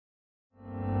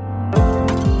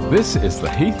This is the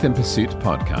Heath in Pursuit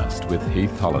podcast with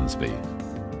Heath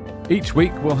Hollinsby. Each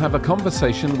week we'll have a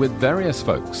conversation with various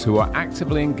folks who are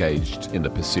actively engaged in the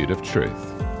pursuit of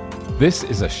truth. This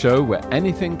is a show where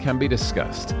anything can be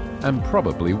discussed, and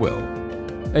probably will.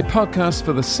 A podcast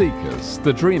for the seekers,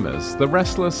 the dreamers, the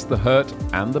restless, the hurt,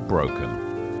 and the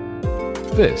broken.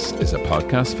 This is a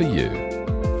podcast for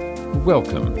you.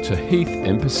 Welcome to Heath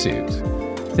in Pursuit.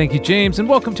 Thank you, James, and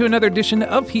welcome to another edition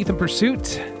of Heath in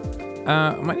Pursuit.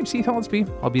 My name's Heath Hollinsby.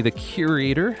 I'll be the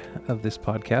curator of this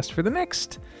podcast for the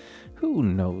next, who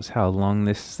knows how long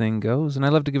this thing goes. And I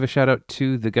love to give a shout out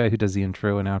to the guy who does the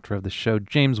intro and outro of the show,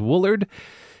 James Woolard.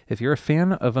 If you're a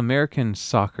fan of American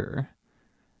soccer,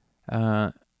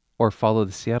 or follow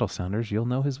the Seattle Sounders, you'll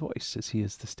know his voice, as he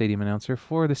is the stadium announcer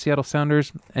for the Seattle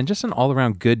Sounders and just an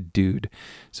all-around good dude.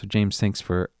 So James, thanks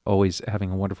for always having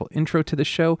a wonderful intro to the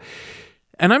show.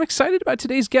 And I'm excited about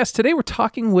today's guest. Today we're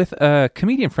talking with a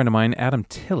comedian friend of mine, Adam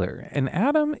Tiller. And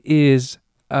Adam is,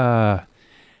 I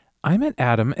met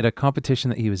Adam at a competition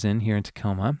that he was in here in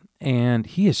Tacoma, and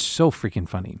he is so freaking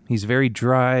funny. He's very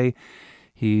dry.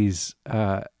 He's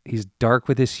dark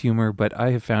with his humor, but I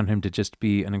have found him to just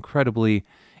be an incredibly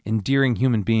endearing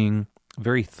human being,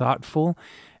 very thoughtful.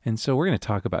 And so we're going to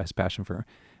talk about his passion for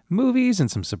movies and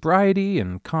some sobriety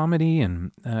and comedy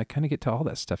and kind of get to all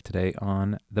that stuff today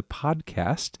on the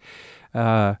podcast.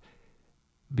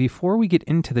 Before we get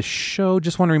into the show,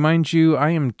 just want to remind you,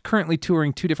 I am currently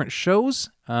touring 2 different shows.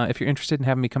 If you're interested in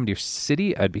having me come to your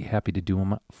city, I'd be happy to do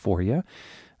them for you.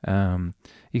 You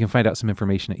can find out some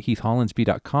information at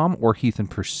heathhollinsby.com or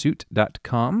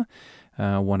heathinpursuit.com.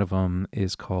 One of them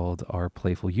is called Our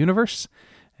Playful Universe.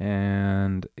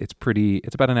 And it's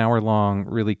about an hour long,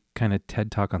 really kind of TED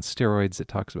Talk on steroids. It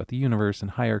talks about the universe and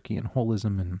hierarchy and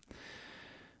holism and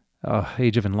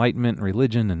Age of Enlightenment and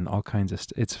religion and all kinds of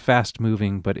it's fast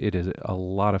moving, but it is a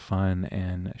lot of fun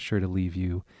and sure to leave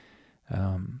you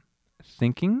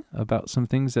thinking about some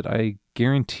things that I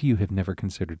guarantee you have never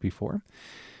considered before.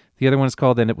 The other one is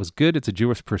called And It Was Good. It's a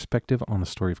Jewish perspective on the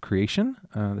story of creation,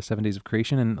 the 7 days of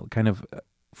creation, and kind of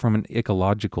from an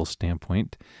ecological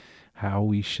standpoint, how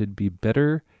we should be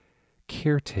better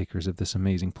caretakers of this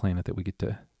amazing planet that we get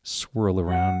to swirl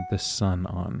around the sun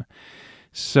on.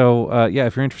 So,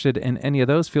 if you're interested in any of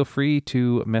those, feel free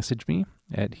to message me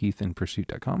at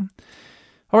heathinpursuit.com.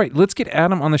 All right, let's get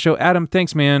Adam on the show. Adam,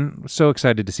 thanks, man. So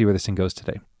excited to see where this thing goes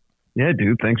today. Yeah,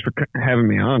 dude, thanks for having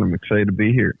me on. I'm excited to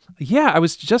be here. Yeah, I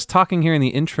was just talking here in the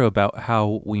intro about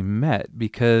how we met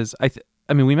because,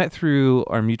 we met through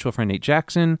our mutual friend, Nate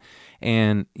Jackson,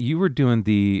 and you were doing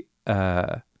the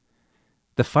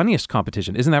funniest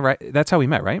competition. Isn't that right? That's how we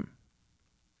met, right?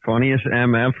 Funniest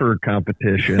MFer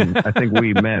competition. I think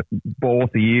we met both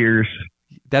years.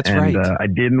 That's right. I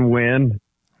didn't win.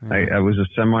 Yeah. I was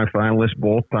a semifinalist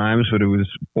both times, but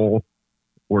both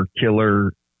were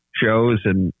killer shows.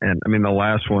 And I mean, the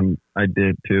last one I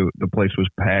did too, the place was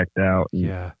packed out.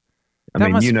 Yeah.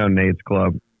 You know Nate's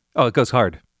club. Oh, it goes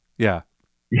hard. Yeah.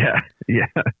 Yeah.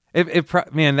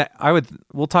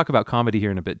 We'll talk about comedy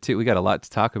here in a bit too. We got a lot to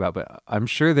talk about, but I'm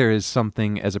sure there is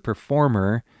something as a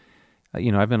performer.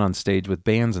 I've been on stage with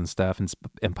bands and stuff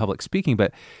and public speaking,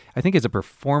 but I think as a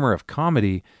performer of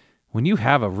comedy, when you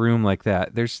have a room like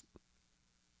that,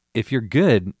 if you're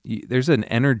good, there's an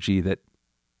energy that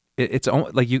it's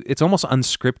almost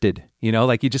unscripted.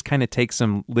 You just kind of take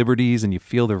some liberties and you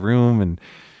feel the room and.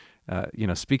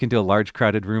 Speaking to a large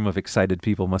crowded room of excited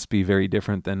people must be very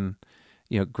different than,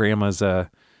 grandma's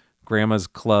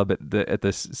club at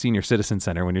the senior citizen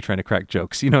center when you're trying to crack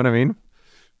jokes. You know what I mean?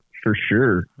 For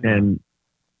sure. And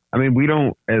I mean, we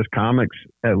don't, as comics,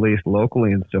 at least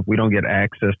locally and stuff, we don't get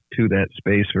access to that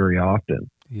space very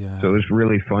often. Yeah. So it was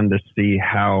really fun to see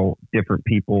how different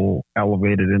people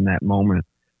elevated in that moment.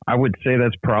 I would say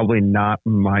that's probably not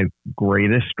my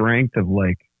greatest strength of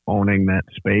owning that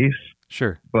space.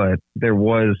 Sure. But there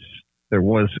was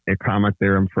a comic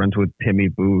there. I'm friends with Timmy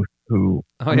Booth, who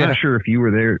I'm not sure if you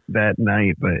were there that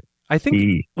night, but I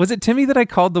think was it Timmy that I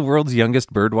called the world's youngest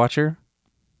bird watcher?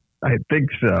 I think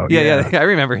so. Yeah, I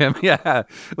remember him. Yeah,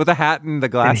 with the hat and the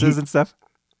glasses and stuff.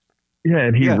 Yeah,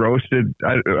 and he roasted.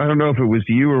 I don't know if it was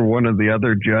you or one of the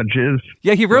other judges.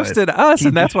 Yeah, he roasted us,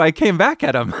 and that's why I came back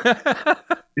at him.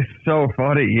 It's so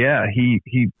funny. Yeah,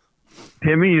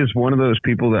 Timmy is one of those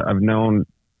people that I've known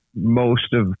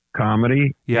most of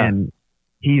comedy, and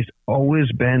he's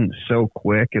always been so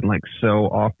quick and so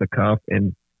off the cuff,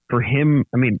 and for him,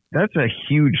 I mean, that's a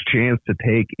huge chance to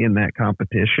take in that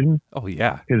competition. Oh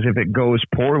yeah, because if it goes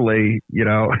poorly, he's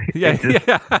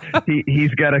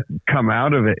got to come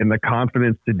out of it and the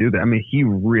confidence to do that. I mean, he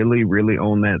really, really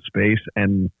owned that space,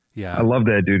 and Yeah. I love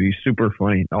that dude. He's super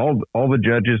funny. All the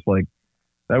judges, like,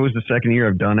 that was the second year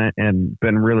I've done it and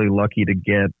been really lucky to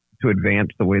get to advance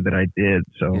the way that I did.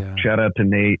 So shout out to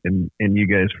Nate and you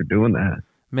guys for doing that.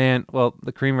 Man, well,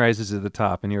 the cream rises to the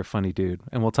top, and you're a funny dude,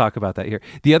 and we'll talk about that here.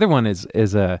 The other one is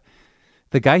the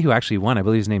guy who actually won. I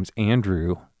believe his name's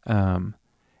Andrew, and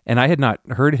I had not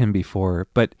heard him before.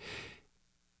 But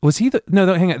was he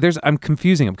no? Hang on. I'm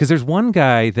confusing him because there's one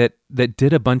guy that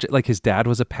did a bunch of, like, his dad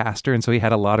was a pastor, and so he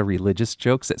had a lot of religious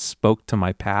jokes that spoke to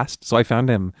my past. So I found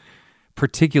him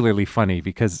particularly funny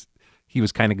because he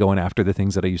was kind of going after the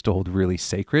things that I used to hold really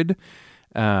sacred.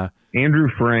 Andrew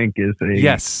Frank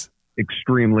is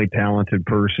extremely talented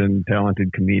person,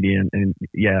 talented comedian, and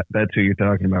that's who you're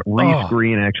talking about. Reese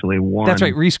Green actually won. That's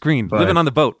right, Reese Green, living on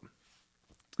the boat.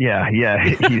 Yeah,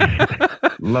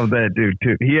 love that dude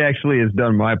too. He actually has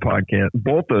done my podcast.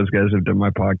 Both those guys have done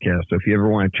my podcast. So if you ever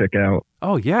want to check out,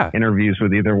 interviews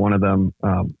with either one of them,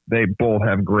 they both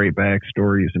have great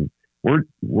backstories, and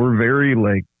we're very,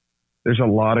 like, there's a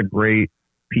lot of great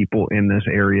people in this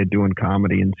area doing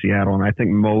comedy in Seattle, and I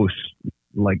think most,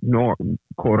 like,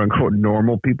 quote unquote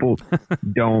normal people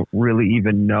don't really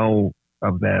even know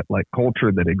of that, like,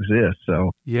 culture that exists.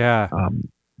 So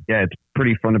it's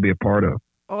pretty fun to be a part of.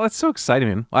 Oh, that's so exciting,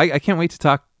 man! I can't wait to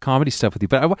talk comedy stuff with you.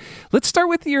 But let's start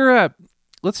with your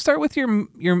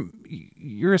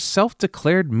you're a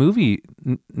self-declared movie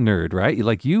nerd, right?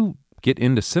 Like, you get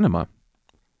into cinema.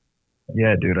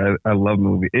 Yeah, dude, I love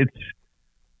movies.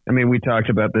 We talked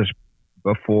about this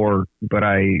before, but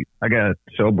I got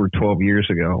sober 12 years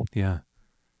ago. Yeah.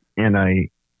 And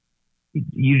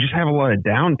you just have a lot of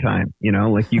downtime,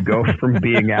 like, you go from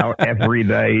being out every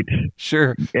night.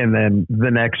 Sure. And then the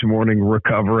next morning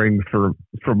recovering from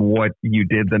what you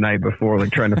did the night before,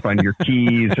 like trying to find your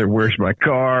keys or where's my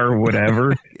car or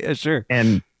whatever. Yeah, sure.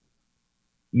 And,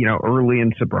 early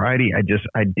in sobriety, I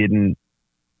didn't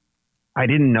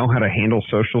know how to handle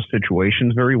social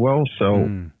situations very well.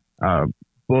 So,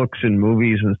 books and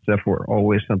movies and stuff were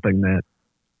always something that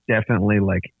definitely,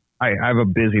 like, I have a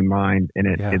busy mind, and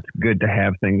it's good to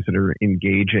have things that are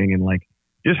engaging and, like,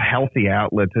 just healthy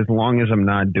outlets, as long as I'm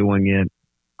not doing it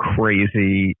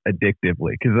crazy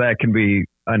addictively, because that can be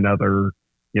another,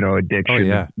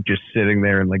 addiction. Just sitting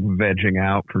there and, like, vegging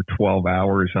out for 12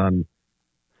 hours on.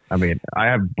 I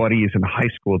have buddies in high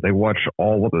school. They watch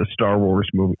all of the Star Wars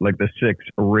movies, like the 6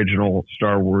 original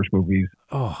Star Wars movies,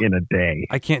 in a day.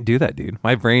 I can't do that, dude.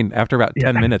 My brain, after about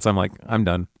 10 minutes, I'm like, I'm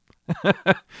done.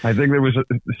 I think there was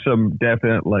some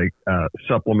definite, like,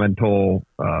 supplemental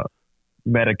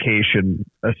medication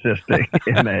assisting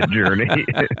in that journey.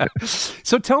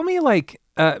 So tell me, like,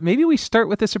 maybe we start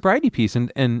with the sobriety piece,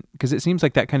 and because it seems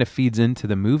like that kind of feeds into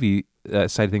the movie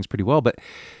side of things pretty well. But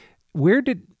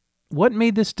what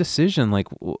made this decision? Like,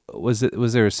 was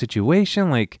there a situation,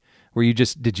 like, where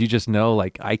did you just know,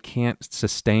 like, I can't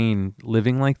sustain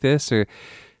living like this? Or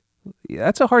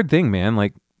that's a hard thing, man.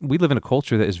 Like, we live in a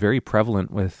culture that is very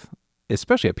prevalent with,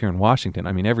 especially up here in Washington.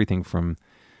 Everything from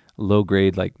low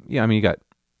grade, like, you got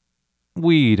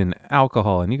weed and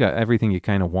alcohol, and you got everything you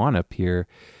kind of want up here.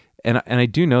 And I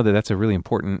do know that that's a really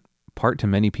important part to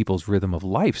many people's rhythm of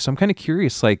life. So I'm kind of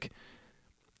curious, like,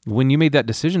 when you made that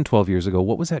decision 12 years ago,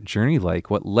 what was that journey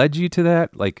like? What led you to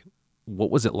that? Like,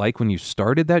 what was it like when you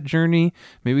started that journey?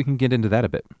 Maybe we can get into that a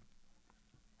bit.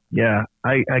 Yeah,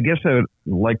 I guess I would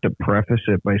like to preface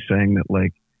it by saying that,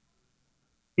 like,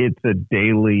 it's a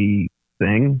daily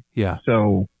thing. Yeah.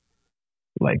 So,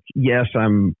 like, yes,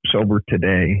 I'm sober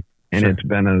today, and it's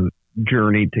been a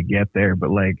journey to get there,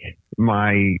 but, like,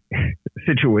 my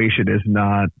situation is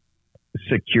not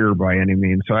secure by any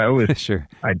means. So I always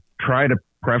I try to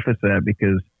preface that,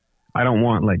 because I don't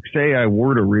want, like, say I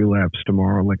were to relapse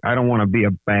tomorrow, like, I don't want to be a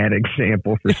bad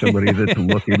example for somebody that's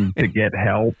looking to get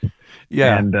help.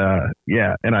 Yeah. And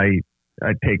and I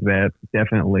take that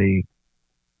definitely.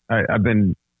 I've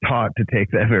been taught to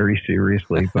take that very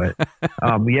seriously, but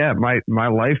my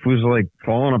life was, like,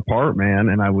 falling apart, man.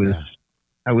 And I was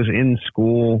in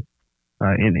school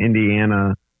in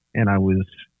Indiana, and I was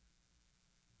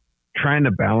trying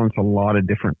to balance a lot of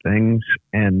different things,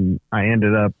 and I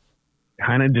ended up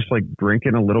kind of just, like,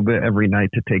 drinking a little bit every night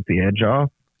to take the edge off.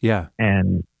 Yeah.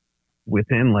 And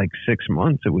within, like, 6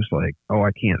 months, it was like, oh,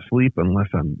 I can't sleep unless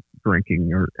I'm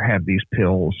drinking or have these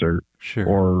pills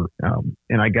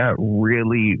and I got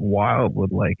really wild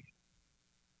with, like,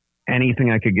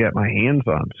 anything I could get my hands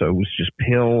on. So it was just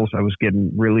pills. I was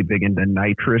getting really big into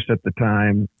nitrous at the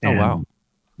time. And, wow.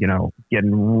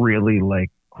 Getting really,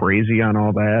 like, crazy on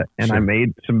all that. And I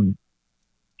made some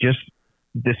just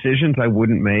decisions I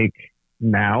wouldn't make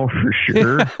now, for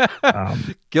sure.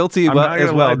 Guilty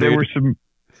as well, dude. There were some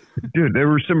Dude, there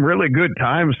were some really good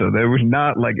times, though. There was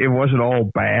not like, it wasn't all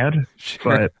bad,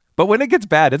 Sure. But when it gets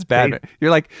bad, it's bad.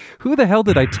 You're like, who the hell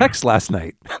did I text last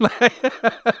night?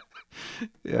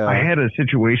 Yeah. I had a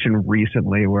situation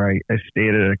recently where I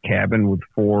stayed at a cabin with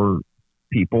 4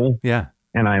 people. Yeah.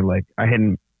 And I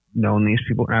hadn't known these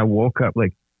people. And I woke up,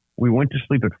 like, we went to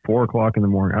sleep at 4:00 in the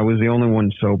morning. I was the only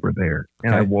one sober there.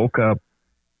 And I woke up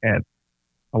at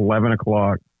 11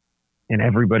 o'clock and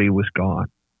everybody was gone.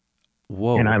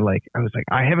 Whoa. And I was like,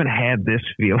 I haven't had this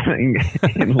feeling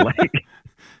in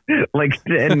like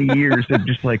 10 years of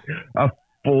just like a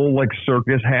full like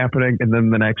circus happening. And then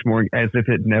the next morning as if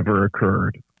it never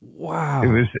occurred. Wow. It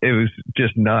was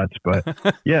just nuts.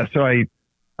 But yeah, so I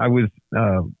was,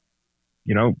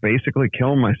 basically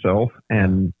killing myself,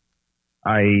 and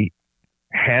I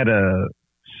had a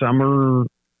summer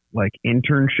like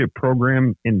internship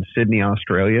program in Sydney,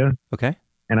 Australia. Okay.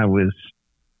 And I was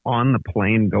on the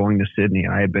plane going to Sydney.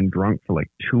 I had been drunk for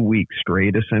like 2 weeks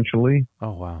straight, essentially.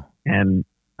 Oh, wow. And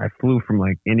I flew from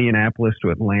like Indianapolis to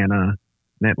Atlanta,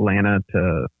 and Atlanta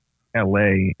to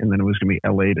LA, and then it was going to be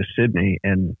LA to Sydney.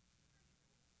 And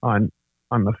on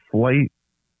the flight,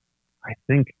 I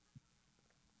think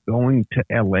going to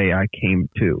LA, I came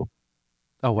to.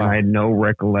 Oh, wow. And I had no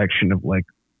recollection of like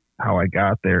how I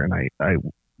got there. And I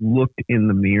looked in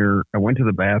the mirror. I went to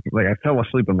the bathroom. Like I fell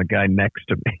asleep on the guy next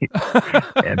to me,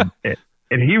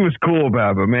 and he was cool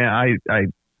about it. But man,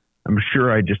 I'm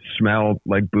sure I just smelled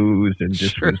like booze and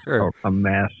just was a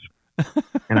mess.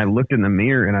 And I looked in the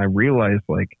mirror and I realized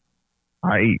like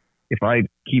if I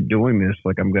keep doing this,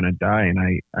 like I'm going to die. And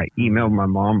I emailed my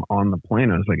mom on the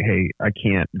plane. I was like, hey, I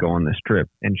can't go on this trip.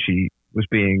 And she was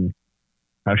being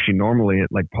how she normally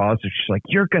like paused. She's like,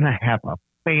 you're going to have a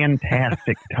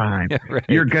fantastic time. Yeah,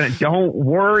 right. Don't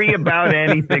worry about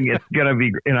anything. It's going to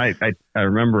be, and I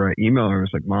remember I emailed her. I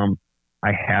was like, Mom,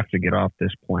 I have to get off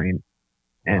this plane.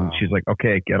 And Wow. she's like,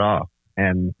 okay, get off.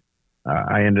 And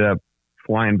I ended up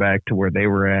flying back to where they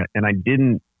were at. And I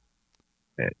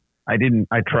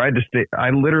tried to stay.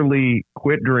 I literally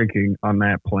quit drinking on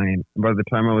that plane. By the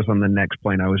time I was on the next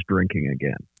plane, I was drinking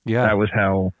again. Yeah. That was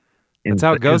how. That's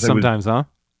how it goes sometimes, huh?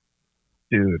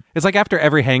 Dude. It's like after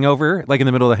every hangover, like in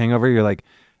the middle of the hangover, you're like,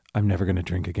 I'm never going to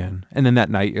drink again. And then that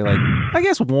night you're like, I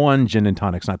guess one gin and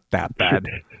tonic's not that bad.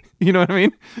 You know what I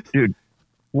mean? Dude,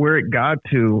 where it got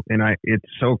to, and it's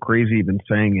so crazy even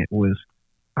saying it, was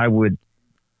I would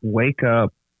wake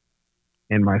up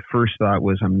and my first thought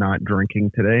was, I'm not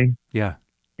drinking today. Yeah.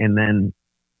 And then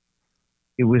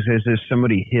it was as if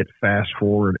somebody hit fast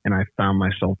forward and I found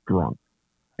myself drunk.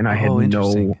 And I had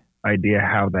no idea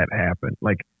how that happened.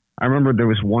 Like, I remember there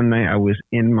was one night I was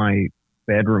in my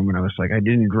bedroom and I was like, I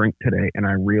didn't drink today. And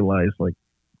I realized like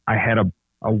I had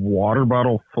a water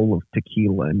bottle full of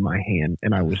tequila in my hand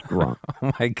and I was drunk.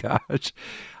 Oh my gosh.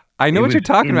 I know what you're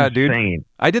talking about, dude.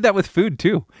 I did that with food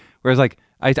too. Whereas like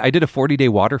I did a 40-day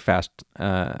water fast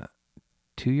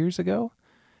 2 years ago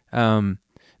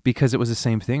because it was the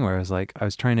same thing where I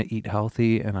was trying to eat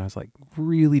healthy and I was like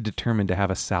really determined to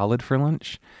have a salad for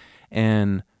lunch.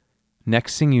 And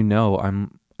next thing you know,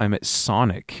 I'm at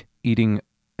Sonic eating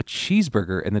a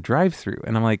cheeseburger in the drive-thru.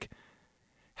 And I'm like,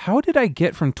 how did I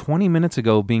get from 20 minutes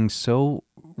ago being so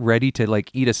ready to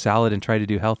like eat a salad and try to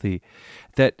do healthy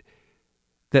that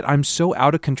I'm so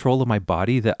out of control of my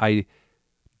body that I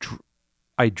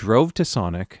drove to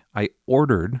Sonic, I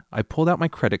ordered, I pulled out my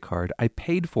credit card, I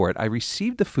paid for it, I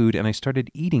received the food and I started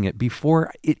eating it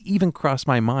before it even crossed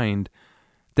my mind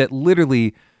that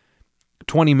literally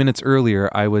 20 minutes earlier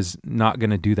I was not going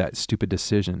to do that stupid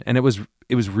decision. And it was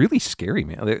really scary,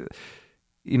 man.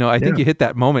 You know, I think you hit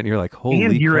that moment and you're like, holy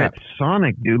crap. And you're at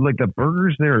Sonic, dude. Like the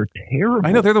burgers there are terrible.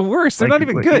 I know, they're the worst. They're not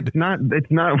even good. It's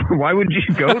not, why would you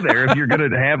go there if you're going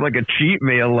to have like a cheat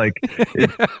meal? Like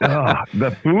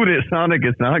the food at Sonic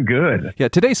is not good. Yeah.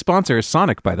 Today's sponsor is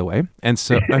Sonic, by the way. And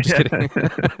so I'm just kidding.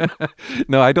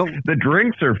 No, I don't. The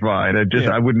drinks are fine.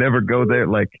 I would never go there.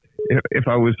 Like if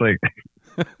I was like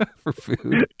for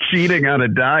food, cheating on a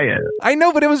diet. I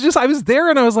know, but it was just, I was there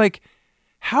and I was like,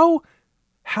 how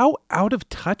out of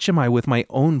touch am I with my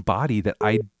own body that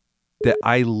I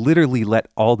literally let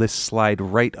all this slide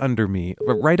right under me,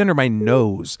 right under my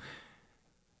nose.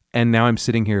 And now I'm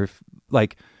sitting here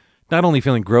like not only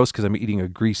feeling gross because I'm eating a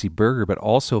greasy burger, but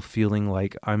also feeling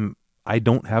like I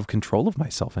don't have control of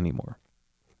myself anymore.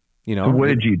 You know, so what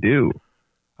did you do?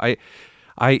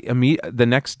 The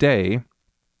next day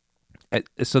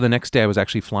I was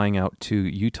actually flying out to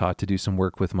Utah to do some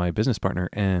work with my business partner.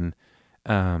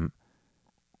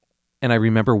 And I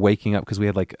remember waking up because we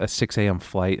had like a 6 a.m.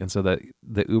 flight. And so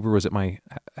the Uber was at my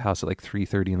house at like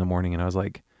 3:30 in the morning. And I was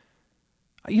like,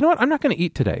 you know what? I'm not going to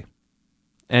eat today.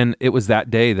 And it was the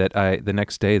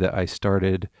next day that I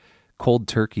started cold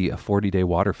turkey, a 40-day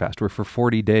water fast, where for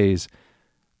 40 days,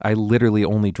 I literally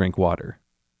only drink water,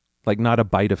 like not a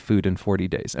bite of food in 40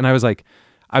 days. And I was like,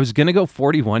 I was going to go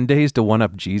 41 days to one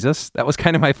up Jesus. That was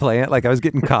kind of my plan. Like I was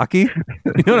getting cocky.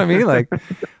 You know what I mean?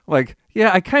 Like,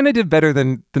 yeah, I kind of did better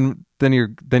than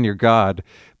your God.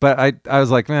 But I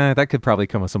was like, that could probably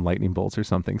come with some lightning bolts or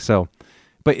something. So,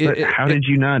 but how did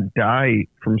you not die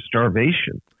from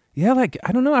starvation? Yeah. Like,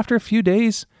 I don't know, after a few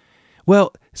days.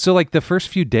 Well, so like the first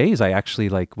few days I actually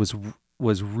like was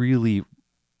really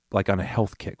like on a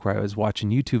health kick where I was watching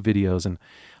YouTube videos, and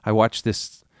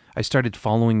I started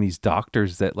following these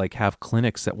doctors that like have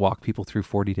clinics that walk people through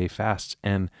 40-day fasts.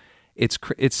 And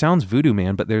it sounds voodoo,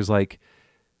 man, but there's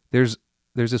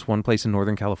this one place in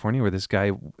Northern California where this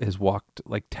guy has walked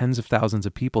like tens of thousands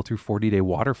of people through 40-day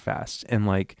water fasts, and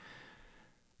like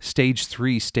stage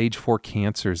 3, stage 4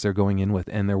 cancers they're going in with,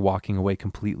 and they're walking away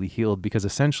completely healed, because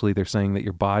essentially they're saying that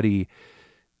your body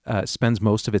spends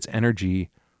most of its energy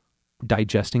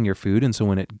digesting your food. And so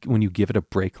when you give it a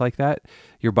break like that,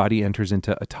 your body enters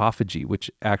into autophagy, which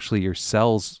actually your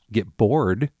cells get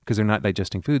bored because they're not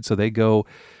digesting food. So they go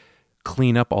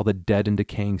clean up all the dead and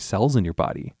decaying cells in your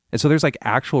body. And so there's like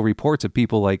actual reports of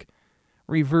people like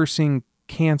reversing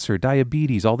cancer,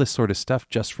 diabetes, all this sort of stuff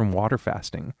just from water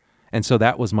fasting. And so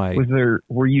that was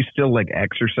were you still like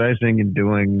exercising and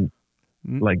doing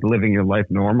like living your life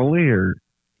normally, or?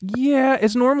 Yeah,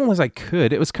 as normal as I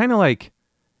could. It was kind of like,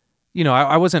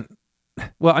 I wasn't,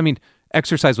 well, I mean,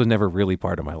 exercise was never really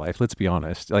part of my life. Let's be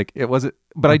honest. Like it wasn't,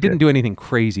 but okay. I didn't do anything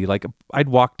crazy. Like I'd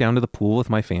walk down to the pool with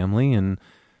my family, and,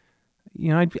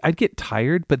 I'd get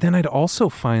tired, but then I'd also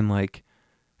find like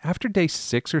after day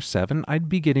 6 or 7, I'd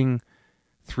be getting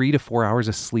 3 to 4 hours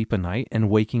of sleep a night and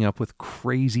waking up with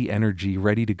crazy energy,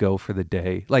 ready to go for the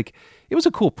day. Like it was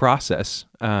a cool process.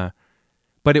 But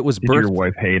it was Did your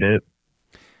wife hate it?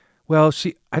 Well,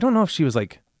 I don't know if she was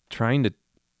like trying to,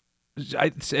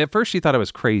 at first she thought I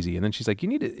was crazy, and then she's like,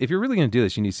 if you're really going to do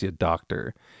this, you need to see a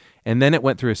doctor. And then it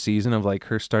went through a season of like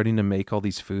her starting to make all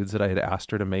these foods that I had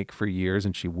asked her to make for years,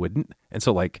 and she wouldn't. And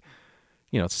so like,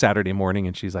 it's Saturday morning,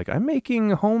 and she's like, I'm making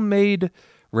homemade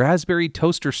raspberry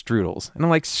toaster strudels. And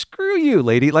I'm like, screw you,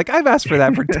 lady. Like I've asked for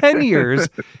that for 10 years,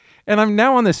 and I'm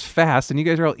now on this fast, and you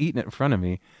guys are all eating it in front of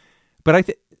me. But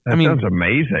that sounds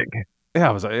amazing. Yeah,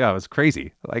 it was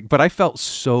crazy. Like, but I felt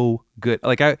so good.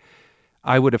 Like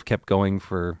I would have kept going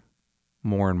for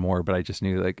more and more, but I just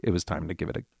knew like it was time to give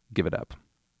it up.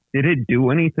 Did it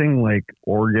do anything like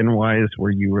organ wise where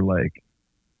you were like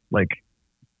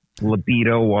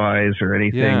libido wise or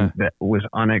anything that was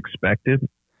unexpected?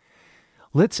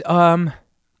 I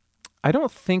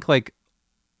don't think like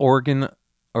organ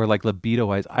or like libido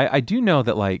wise. I do know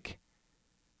that like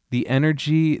the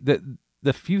energy,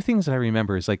 the few things that I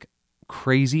remember is like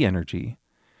crazy energy.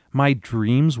 My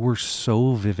dreams were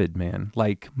so vivid, man,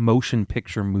 like motion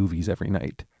picture movies every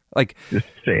night. Like just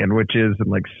sandwiches and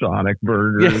like Sonic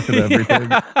burgers and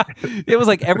everything. Yeah. It was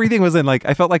like everything was in like,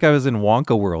 I felt like I was in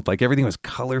Wonka world. Like everything was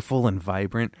colorful and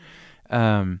vibrant.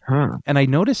 And I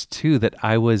noticed too that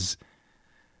I was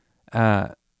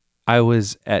at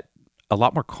a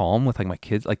lot more calm with like my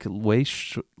kids, like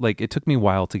like it took me a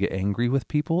while to get angry with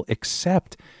people,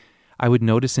 except I would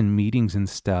notice in meetings and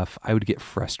stuff, I would get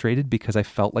frustrated because I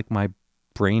felt like my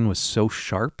brain was so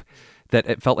sharp that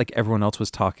it felt like everyone else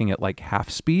was talking at like half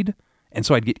speed. And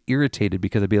so I'd get irritated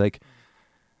because I'd be like,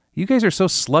 you guys are so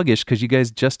sluggish because you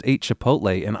guys just ate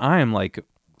Chipotle, and I am like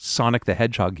Sonic the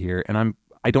Hedgehog here, and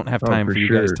I don't have time for you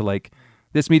guys to like,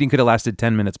 this meeting could have lasted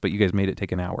 10 minutes, but you guys made it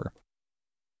take an hour.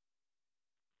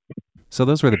 So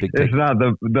those were the big It's not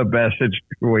the best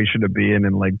situation to be in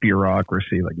like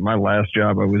bureaucracy. Like my last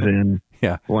job I was in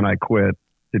when I quit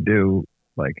to do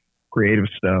like creative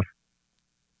stuff,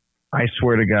 I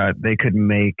swear to God, they could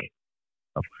make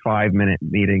a 5-minute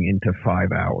meeting into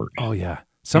 5 hours. Oh yeah.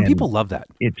 Some people love that.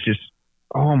 It's just,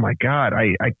 oh my God,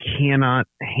 I cannot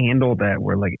handle that.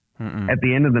 Where like at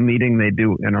the end of the meeting, they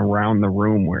do an around the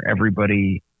room where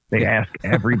they ask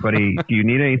everybody, do you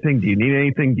need anything? Do you need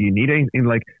anything? Do you need anything?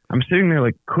 Like I'm sitting there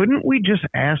like, couldn't we just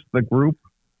ask the group?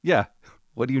 Yeah.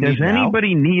 What do you need? Does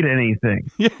anybody need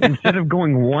anything? Yeah. Instead of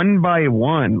going one by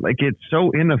one, like it's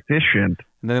so inefficient.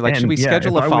 And they're like, should we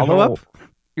schedule a follow-up?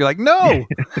 You're like, no.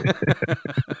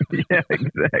 Yeah,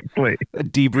 exactly. A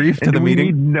debrief to the meeting.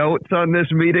 We need notes on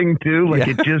this meeting too. Like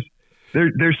it just,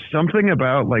 there's something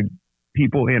about like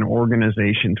people in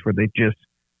organizations where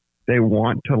they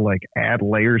want to like add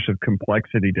layers of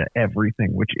complexity to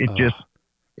everything, which it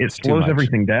slows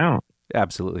everything down.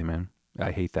 Absolutely, man.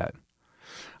 I hate that.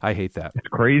 It's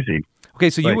crazy. Okay.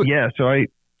 So I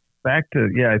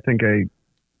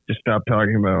just stop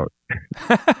talking about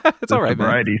it's all right,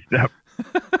 sobriety stuff.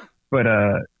 But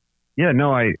yeah,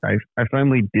 no, I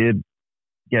finally did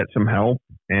get some help,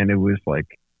 and it was like,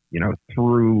 you know,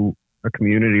 through a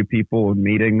community of people and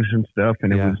meetings and stuff.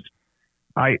 And it was,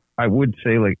 I would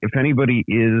say, like, if anybody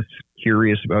is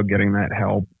curious about getting that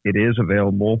help, it is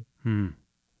available.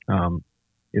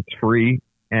 It's free,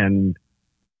 and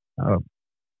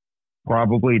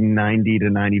probably 90 to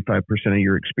 95% of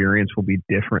your experience will be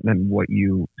different than what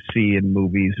you see in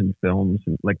movies and films.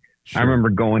 And like, I remember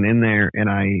going in there and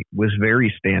I was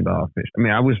very standoffish. I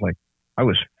mean, I was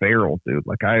feral, dude.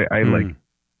 Like I like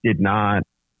did not,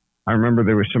 I remember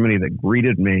there was somebody that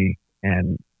greeted me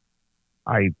and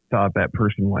I thought that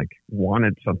person like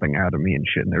wanted something out of me and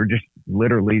shit. And they were just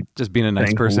literally just being a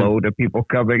nice person. Hello to people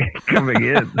coming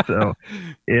in. So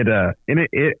it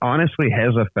honestly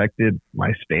has affected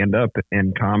my stand up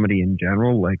and comedy in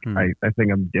general. Like I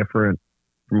think I'm different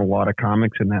from a lot of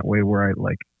comics in that way where it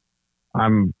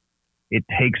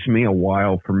takes me a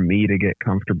while for me to get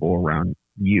comfortable around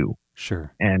you.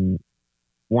 Sure. And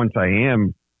once I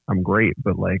am, I'm great.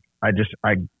 But like,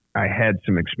 I had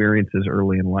some experiences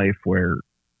early in life where,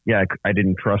 I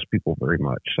didn't trust people very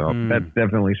much. So that's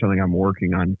definitely something I'm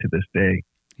working on to this day.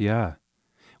 Yeah.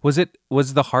 Was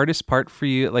the hardest part for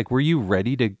you? Like, were you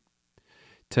ready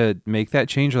to make that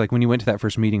change? Or like when you went to that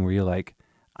first meeting, were you like,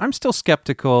 I'm still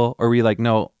skeptical? Or were you like,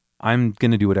 no, I'm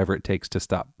going to do whatever it takes to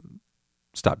stop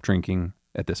drinking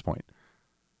at this point?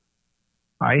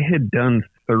 I had done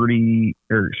 3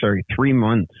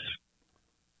 months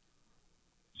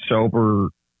sober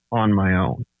on my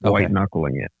own, white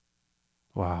knuckling it.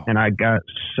 Wow. And I got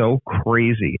so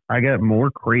crazy. I got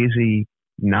more crazy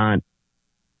not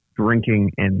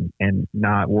drinking and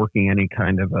not working any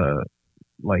kind of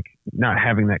not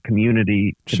having that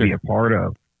community to be a part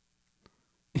of.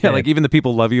 Yeah, and like even the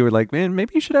people love you are like, man,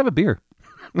 maybe you should have a beer.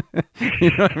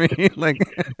 You know what I mean? Like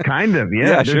kind of,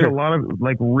 yeah. There's a lot of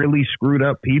like really screwed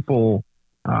up people.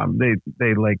 They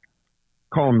like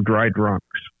call them dry drunks.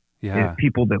 Yeah.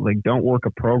 People that like don't work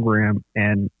a program,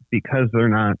 and because they're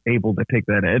not able to take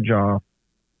that edge off,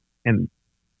 and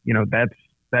you know that's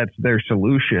their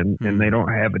solution, and they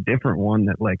don't have a different one,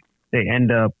 that like they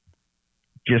end up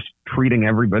just treating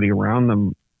everybody around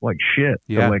them like shit.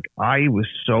 Yeah. So like I was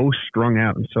so strung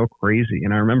out and so crazy,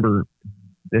 and I remember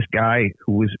this guy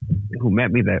who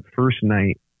met me that first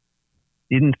night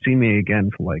didn't see me again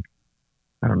for like,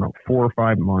 I don't know, 4 or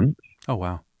 5 months. Oh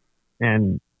wow.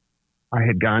 And I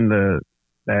had gone to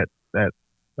that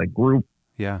like group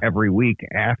every week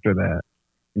after that.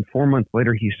 And 4 months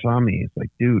later, he saw me. He's like,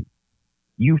 dude,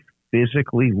 you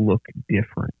physically look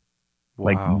different. Wow.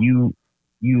 Like you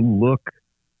look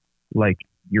like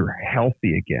you're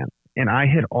healthy again. And I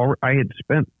had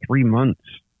spent 3 months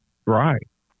dry.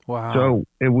 Wow. So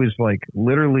it was like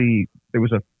literally there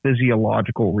was a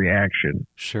physiological reaction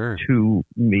to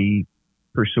me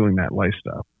pursuing that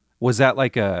lifestyle. Was that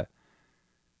like a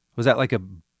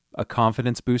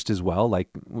confidence boost as well? Like,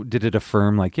 did it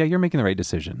affirm like, yeah, you're making the right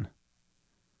decision?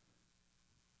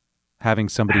 Having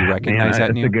somebody recognize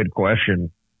that in you? That's a good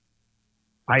question.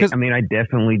 I mean, I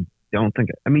definitely don't think,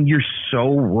 I mean, you're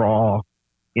so raw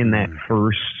in that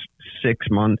first 6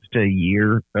 months to a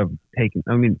year of taking,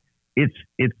 I mean, it's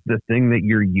the thing that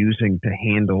you're using to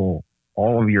handle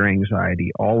all of your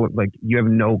anxiety, you have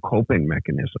no coping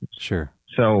mechanisms. Sure.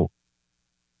 So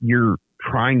you're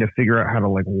trying to figure out how to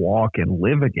like walk and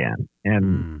live again.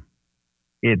 And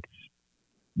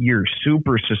you're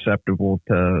super susceptible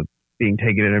to being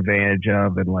taken advantage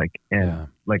of. I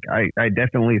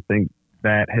definitely think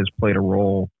that has played a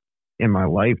role in my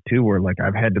life too, where like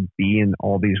I've had to be in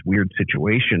all these weird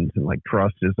situations, and like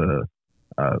trust is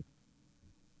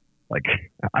like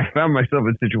I found myself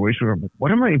in a situation where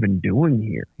what am I even doing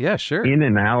here? Yeah, sure. In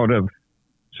and out of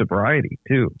sobriety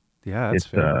too. Yeah, that's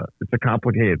fair. It's a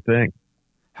complicated thing.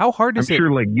 How hard is it? I'm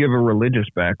sure like you have a religious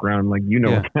background, like you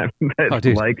know what that's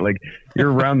like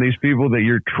you're around these people that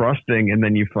you're trusting, and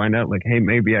then you find out like, hey,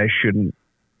 maybe I shouldn't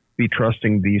be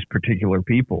trusting these particular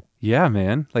people. Yeah,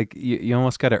 man. Like you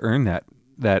almost got to earn that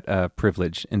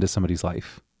privilege into somebody's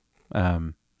life.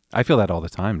 I feel that all the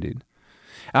time, dude.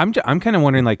 I'm kind of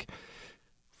wondering like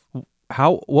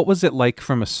what was it like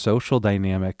from a social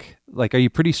dynamic? Like, are you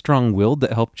pretty strong-willed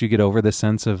that helped you get over the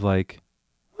sense of like,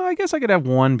 well, I guess I could have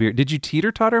one beer. Did you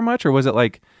teeter-totter much, or was it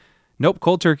like, nope,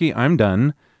 cold turkey, I'm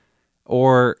done?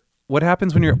 Or what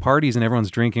happens when you're at parties and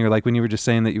everyone's drinking, or like when you were just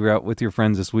saying that you were out with your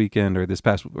friends this weekend or this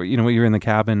past, you know, when you were in the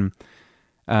cabin,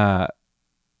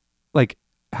 like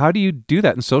how do you do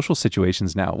that in social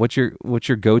situations now? What's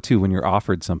your go-to when you're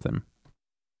offered something?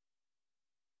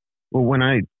 Well, when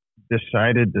I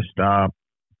decided to stop,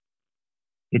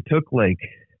 it took like,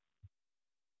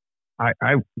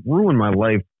 I ruined my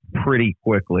life pretty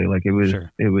quickly. Like it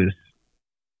was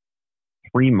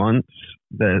 3 months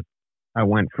that I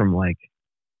went from like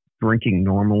drinking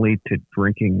normally to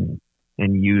drinking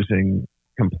and using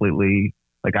completely.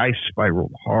 Like I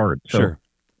spiraled hard. So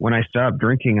when I stopped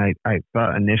drinking, I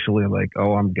thought initially like,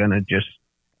 oh, I'm going to just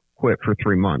quit for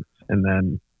 3 months and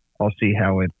then I'll see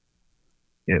how it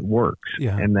works.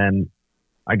 Yeah. And then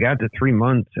I got to 3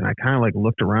 months and I kind of like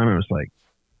looked around and was like,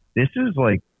 this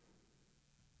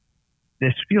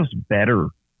feels better.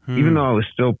 Even though I was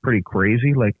still pretty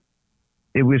crazy. Like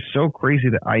it was so crazy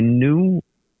that I knew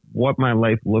what my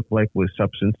life looked like with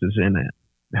substances in it,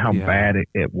 how bad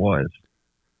it was.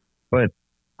 But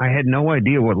I had no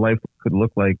idea what life could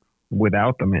look like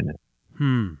without them in it.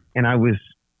 And I was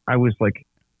like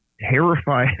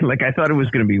terrified. Like I thought it was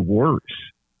going to be worse.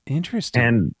 Interesting.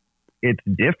 And it's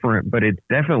different, but it's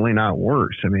definitely not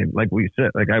worse. I mean, like we said,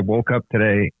 like I woke up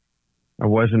today, I'm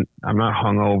not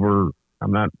hungover.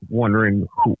 I'm not wondering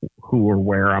who or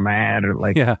where I'm at or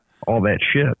like all that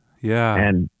shit. Yeah.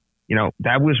 And, you know,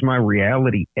 that was my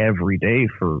reality every day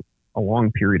for a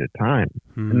long period of time.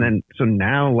 And then, so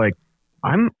now like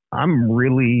I'm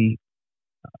really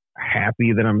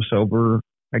happy that I'm sober.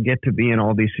 I get to be in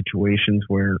all these situations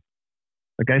where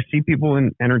like I see people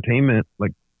in entertainment,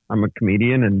 like I'm a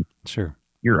comedian and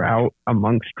you're out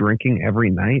amongst drinking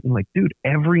every night. And like, dude,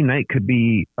 every night could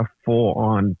be a full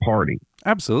on party.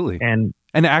 Absolutely. And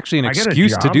actually an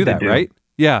excuse to do that, right?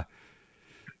 Yeah.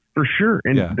 For sure.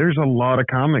 And there's a lot of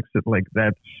comics that like,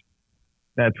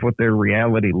 that's what their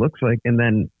reality looks like. And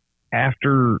then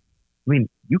after, I mean,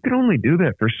 you can only do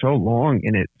that for so long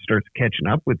and it starts catching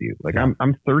up with you. Like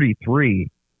I'm 33.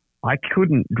 I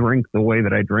couldn't drink the way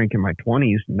that I drank in my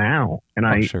 20s now. And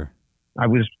I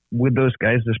was with those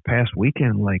guys this past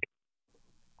weekend. Like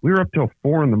we were up till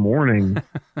 4 a.m.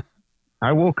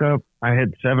 I woke up, I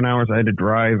had 7 hours. I had to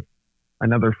drive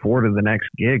another 4 to the next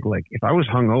gig. Like if I was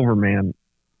hungover, man,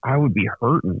 I would be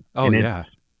hurting. Oh, and yeah.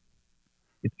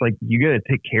 It's like, you got to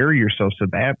take care of yourself. So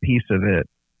that piece of it,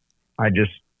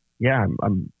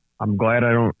 I'm glad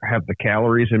I don't have the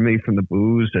calories in me from the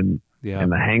booze and the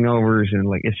hangovers. And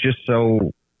like, it's just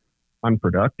so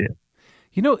unproductive.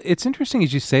 You know, it's interesting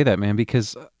as you say that, man,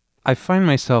 because I find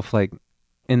myself like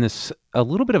in this, a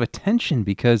little bit of a tension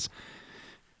because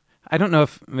I don't know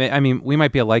we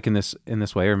might be alike in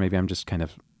this way, or maybe I'm just kind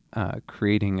of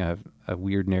creating a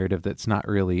weird narrative that's not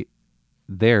really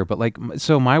there. But like,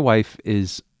 so my wife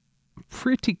is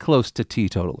pretty close to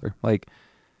teetotaler. Like,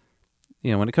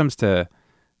 you know, when it comes to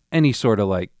any sort of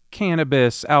like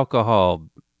cannabis, alcohol,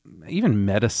 even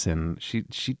medicine,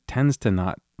 she tends to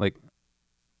not like.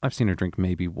 I've seen her drink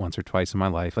maybe once or twice in my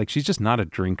life. Like she's just not a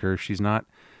drinker. She's not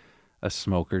a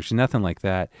smoker. She's nothing like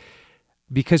that.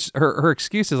 Because her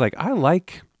excuse is like, I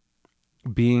like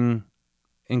being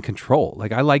in control.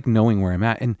 Like I like knowing where I'm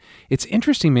at. And it's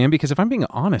interesting, man, because if I'm being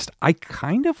honest, I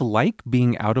kind of like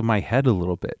being out of my head a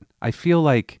little bit. I feel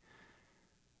like,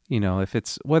 you know, if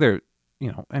it's whether,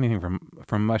 you know, anything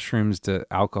from mushrooms to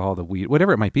alcohol to weed,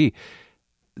 whatever it might be,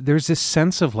 there's this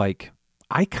sense of like,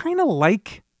 I kind of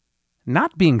like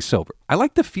not being sober. I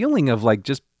like the feeling of like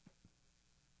just,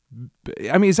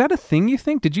 I mean, is that a thing you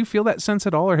think? Did you feel that sense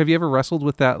at all? Or have you ever wrestled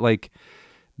with that, like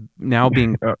now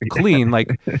being clean?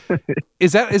 Like,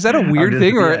 is that a weird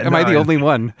thing or am I the only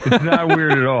one? It's not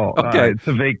weird at all. Okay. It's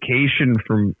a vacation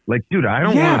from like, dude, I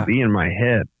don't want to be in my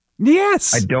head.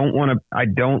 Yes. I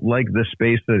don't like the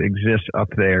space that exists up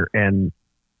there. And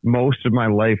most of my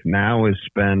life now is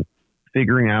spent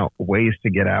figuring out ways to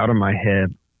get out of my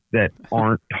head that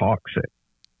aren't toxic.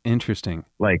 Interesting.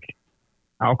 Like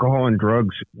alcohol and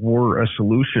drugs were a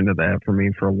solution to that for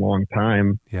me for a long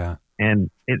time. Yeah. And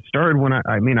it started when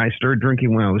I started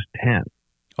drinking when I was 10.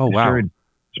 Oh, wow. I started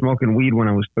smoking weed when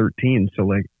I was 13. So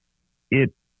like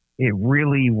it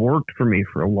really worked for me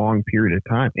for a long period of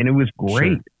time. And it was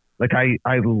great. Sure. Like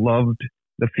I loved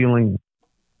the feeling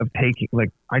of taking, like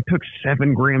I took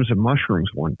 7 grams of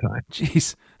mushrooms one time.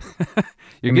 Jeez.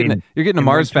 You're getting to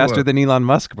Mars faster than Elon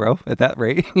Musk, bro, at that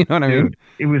rate. You know what I mean?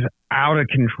 It was out of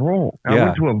control. I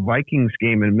went to a Vikings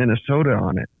game in Minnesota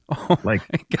on it. Oh like,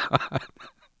 my God.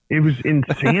 It was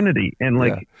insanity. And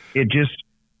like, it just,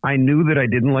 I knew that I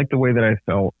didn't like the way that I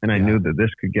felt and I knew that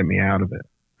this could get me out of it.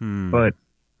 But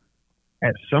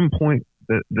at some point,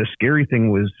 the scary thing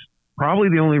was probably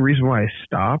the only reason why I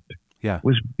stopped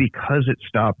was because it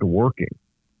stopped working.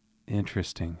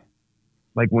 Interesting.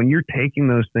 Like when you're taking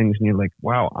those things and you're like,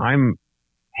 wow, I'm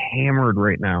hammered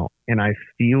right now and I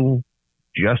feel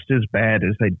just as bad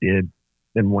as I did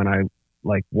than when I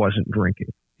like wasn't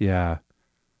drinking. Yeah.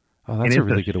 Oh, that's a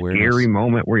really good awareness. Scary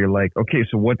moment where you're like, okay,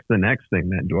 so what's the next thing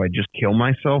then? Do I just kill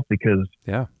myself because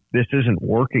this isn't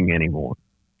working anymore?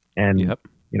 And, you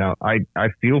know, I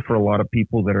feel for a lot of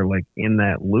people that are like in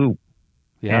that loop.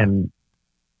 Yeah. And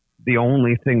the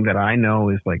only thing that I know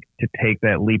is like to take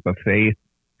that leap of faith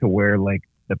to where like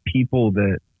the people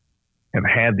that have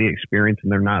had the experience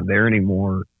and they're not there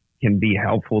anymore can be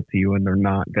helpful to you and they're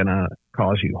not going to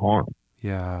cause you harm.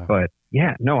 Yeah. But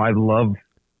yeah, no, I love,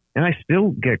 and I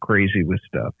still get crazy with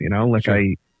stuff, you know, like sure.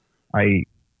 I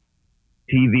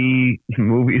TV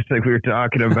movies like we were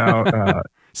talking about,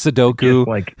 Sudoku,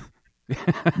 like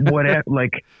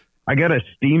like I got a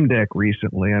Steam Deck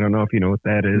recently. I don't know if you know what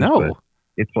that is. No, but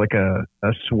it's like a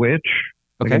Switch,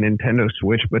 like a Nintendo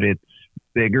Switch, but it's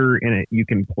bigger and you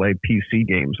can play PC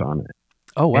games on it.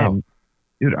 Oh, wow. And,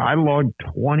 dude, I logged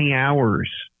 20 hours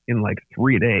in like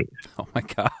 3 days. Oh my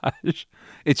gosh.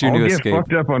 It's your new escape. I'll get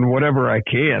fucked up on whatever I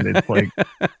can. It's like,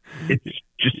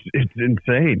 it's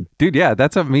insane. Dude, yeah,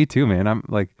 that's me too, man. I'm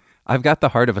like, I've got the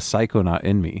heart of a psychonaut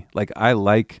in me. Like, I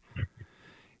like,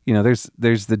 you know,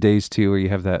 there's the days too where you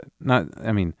have that, not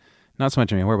so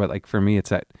much anymore, but like for me, it's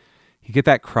that you get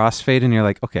that crossfade and you're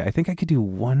like, okay, I think I could do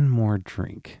one more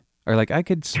drink or like I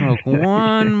could smoke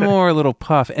one more little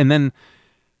puff. And then,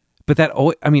 but that,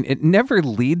 it never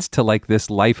leads to like this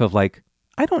life of like,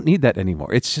 I don't need that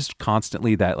anymore. It's just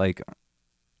constantly that like,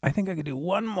 I think I could do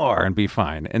one more and be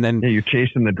fine. And then you're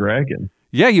chasing the dragon.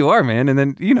 Yeah, you are, man. And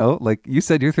then, you know, like you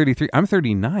said, you're 33, I'm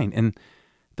 39. And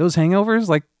those hangovers,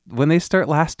 like when they start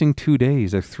lasting 2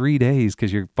 days or 3 days,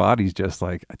 because your body's just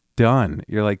like done.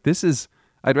 You're like,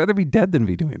 I'd rather be dead than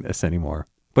be doing this anymore.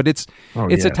 But it's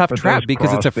a tough trap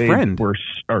because it's a friend.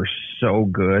 Are so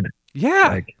good. Yeah.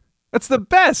 Like, that's the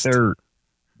best.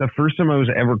 The first time I was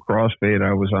ever crossfade,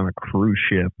 I was on a cruise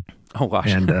ship. Oh, gosh.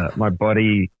 And my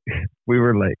buddy, we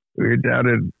were down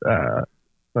in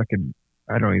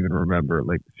I don't even remember,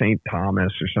 like St.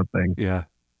 Thomas or something. Yeah.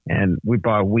 And we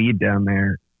bought weed down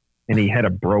there and he had a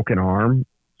broken arm.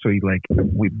 So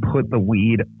we put the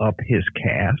weed up his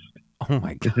cast. Oh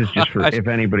my God. This is just for if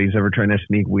anybody's ever trying to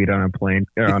sneak weed on a plane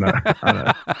or on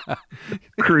a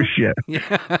cruise ship.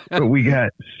 Yeah. But we got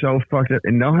so fucked up.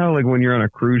 And know how like when you're on a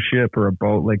cruise ship or a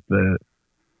boat,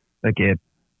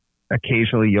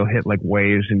 occasionally you'll hit like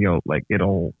waves and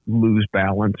it'll lose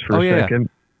balance for a second.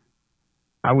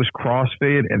 I was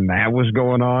crossfade and that was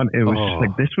going on. It was just like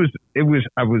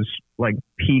I was like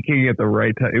peaking at the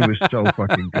right time. It was so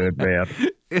fucking good, man.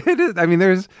 It is. I mean,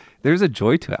 there's a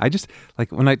joy to it. I just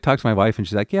like when I talk to my wife and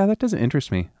she's like, yeah, that doesn't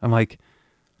interest me. I'm like,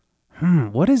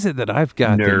 what is it that I've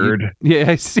got? Nerd.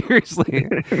 Yeah, seriously.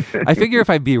 I figure if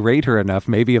I berate her enough,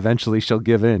 maybe eventually she'll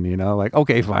give in, you know, like,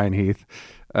 okay, fine, Heath.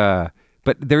 But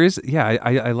there is,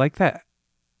 I like that.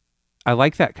 I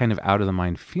like that kind of out of the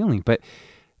mind feeling, but,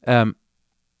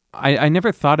 I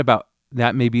never thought about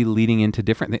that maybe leading into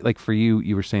different things. Like for you,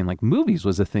 you were saying like movies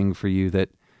was a thing for you that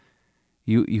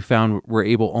you found were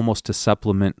able almost to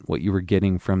supplement what you were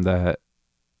getting from the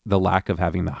lack of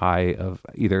having the high of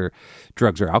either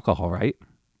drugs or alcohol, right?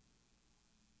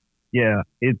 Yeah,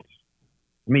 you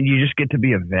just get to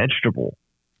be a vegetable.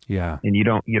 Yeah. And you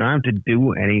don't have to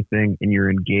do anything and you're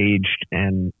engaged.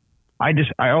 And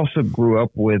I also grew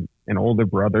up with an older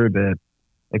brother that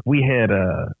like we had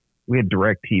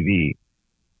DirecTV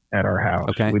at our house.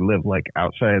 Okay. We lived like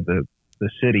outside the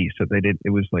city. So it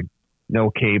was like no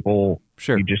cable.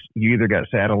 Sure. You either got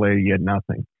satellite or you had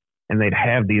nothing. And they'd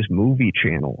have these movie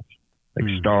channels like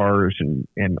Stars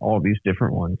and all these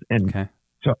different ones. And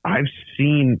so I've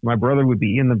seen my brother would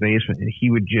be in the basement and he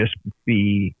would just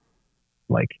be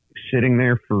like sitting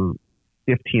there for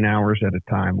 15 hours at a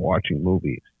time watching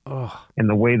movies. Oh. And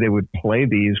the way they would play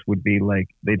these would be like,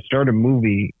 they'd start a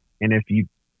movie and if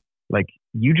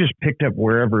you just picked up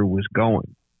wherever it was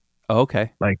going. Oh,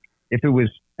 okay. Like if it was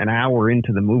an hour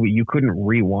into the movie, you couldn't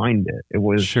rewind it. It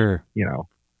was, sure, you know,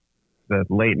 the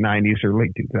late 90s or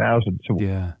late 2000s. So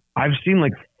yeah. I've seen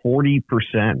like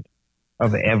 40%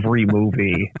 of every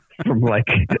movie from like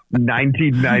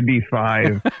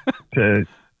 1995 to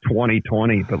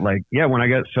 2020. But like, yeah, when I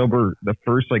got sober, the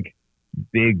first like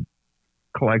big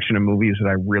collection of movies that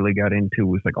I really got into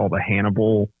was like all the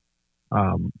Hannibal,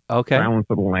 Silence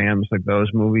of the Lambs, like those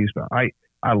movies. But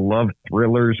I love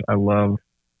thrillers. I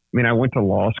went to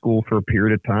law school for a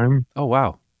period of time. Oh,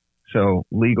 wow. So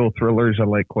legal thrillers I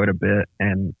like quite a bit.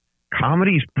 And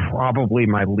comedy's probably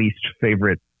my least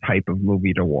favorite type of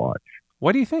movie to watch.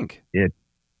 What do you think?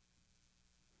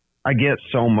 I get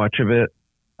so much of it.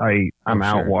 I'm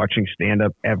out watching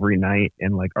stand-up every night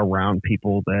and like around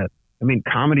people that,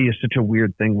 comedy is such a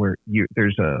weird thing where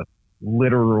there's a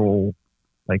literal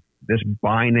like this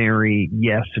binary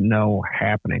yes, no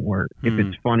happening where if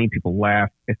it's funny, people laugh.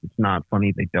 If it's not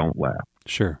funny, they don't laugh.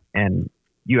 Sure. And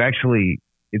you actually,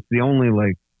 it's the only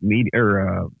like media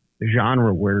or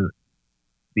genre where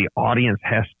the audience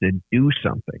has to do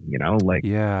something, you know, like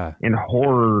in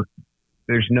horror,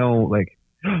 there's no like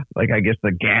I guess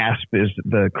the gasp is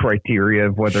the criteria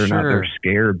of whether or not they're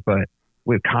scared. But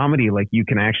with comedy, like you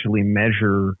can actually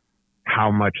measure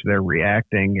how much they're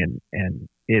reacting, and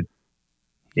it's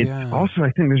also,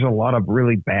 I think there's a lot of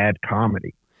really bad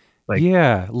comedy. Like,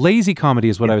 lazy comedy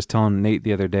is what I was telling Nate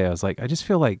the other day. I was like, I just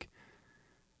feel like,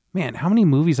 man, how many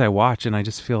movies I watch, and I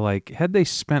just feel like had they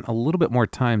spent a little bit more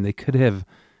time, they could have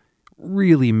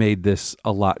really made this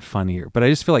a lot funnier. But I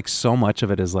just feel like so much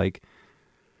of it is like,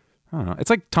 I don't know. It's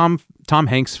like Tom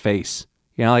Hanks' face.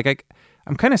 You know, like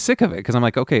I'm kind of sick of it because I'm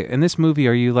like, okay, in this movie,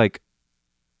 are you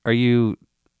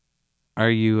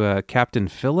Captain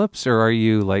Phillips, or are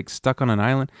you like stuck on an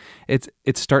island? It's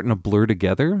starting to blur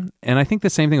together, and I think the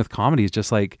same thing with comedy is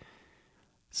just like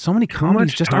so many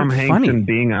comedies just aren't funny. Tom Hanks and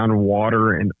being on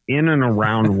water and in and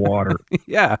around water.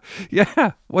 yeah.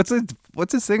 What's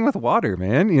his thing with water,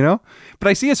 man? You know, but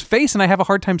I see his face and I have a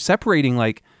hard time separating.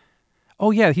 Like,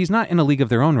 oh yeah, he's not in a league of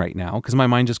their own right now because my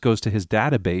mind just goes to his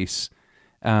database.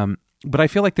 But I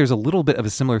feel like there's a little bit of a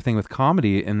similar thing with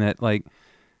comedy in that like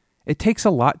it takes a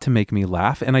lot to make me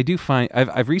laugh, and I do find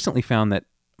I've recently found that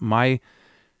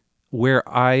where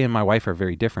I and my wife are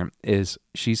very different is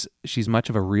she's much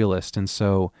of a realist, and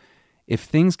so if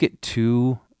things get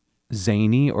too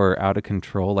zany or out of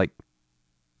control, like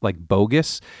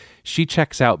bogus, she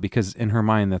checks out because in her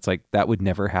mind that's like that would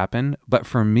never happen. But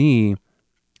for me,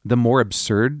 the more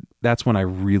absurd, that's when I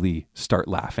really start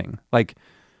laughing. Like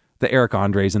the Eric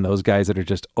Andres and those guys that are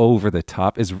just over the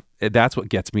top that's what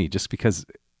gets me, just because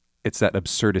it's that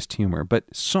absurdist humor. But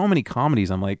so many comedies,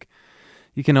 I'm like,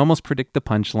 you can almost predict the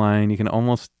punchline. You can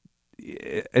almost,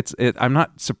 I'm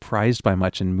not surprised by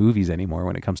much in movies anymore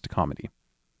when it comes to comedy.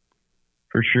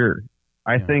 For sure.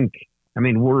 I think,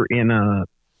 we're in a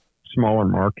smaller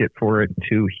market for it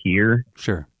too here.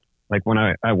 Sure. Like when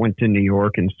I went to New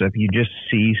York and stuff, you just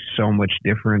see so many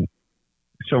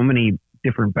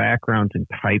different backgrounds and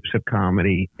types of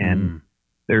comedy. And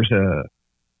there's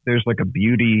like a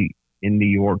beauty in New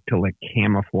York to like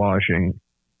camouflaging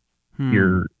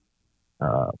your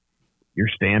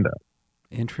stand-up.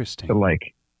 Interesting. So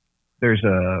like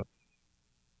I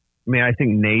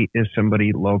think Nate is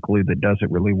somebody locally that does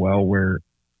it really well, where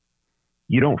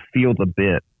you don't feel the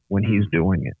bit when he's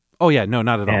doing it. Oh yeah, no,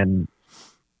 not at all. And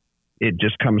it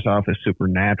just comes off as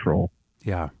supernatural.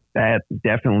 Yeah. That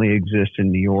definitely exists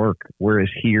in New York, whereas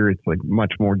here it's like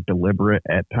much more deliberate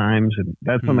at times, and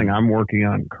that's something I'm working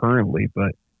on currently.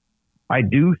 But I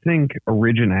do think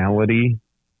originality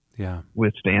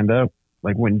with stand-up,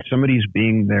 like when somebody's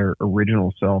being their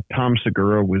original self, Tom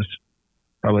Segura was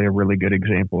probably a really good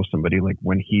example of somebody like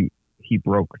when he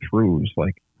broke through. It was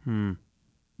like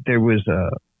there was I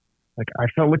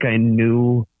felt like I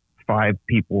knew 5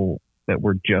 people that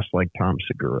were just like Tom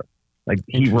Segura. Like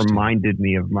he reminded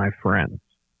me of my friends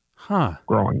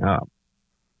growing up.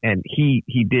 And he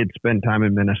did spend time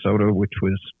in Minnesota, which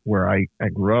was where I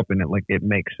grew up, and it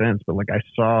makes sense. But like I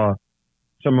saw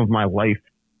some of my life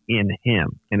in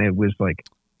him, and it was like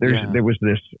there was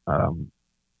this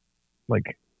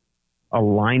like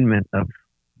alignment of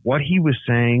what he was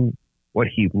saying, what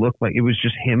he looked like. It was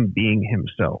just him being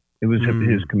himself. It was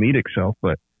his comedic self.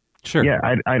 But sure,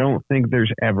 I don't think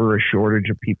there's ever a shortage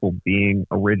of people being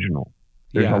original.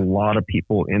 There's a lot of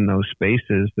people in those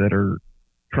spaces that are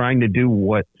trying to do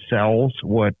what sells,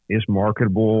 what is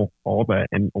marketable, all that.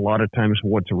 And a lot of times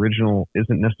what's original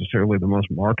isn't necessarily the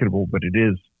most marketable, but it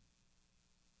is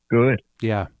good.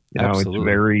 Yeah, you know, absolutely. It's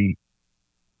very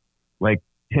like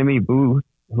Timmy Booth,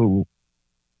 who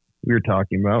we were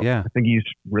talking about. Yeah. I think he's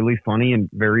really funny and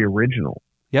very original.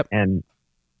 Yep. And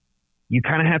you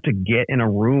kind of have to get in a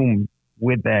room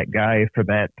with that guy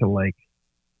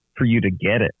for you to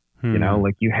get it. You know,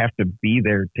 like you have to be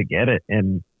there to get it.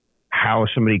 And how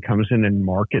somebody comes in and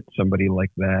markets somebody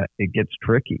like that, it gets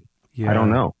tricky. Yeah. I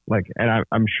don't know. Like, and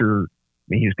I'm sure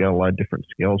he's got a lot of different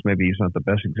skills. Maybe he's not the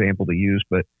best example to use,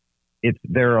 but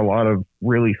there are a lot of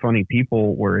really funny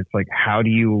people where it's like, how do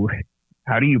you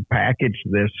package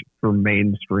this for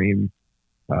mainstream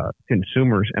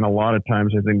consumers? And a lot of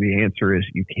times I think the answer is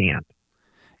you can't.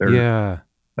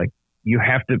 Like you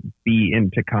have to be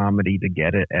into comedy to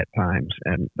get it at times.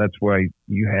 And that's why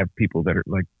you have people that are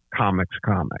like comic.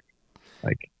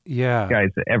 Like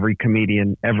guys, every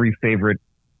comedian, every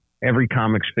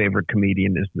comic's favorite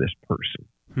comedian is this person.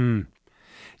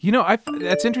 You know,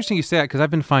 that's interesting you say that, because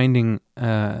I've been finding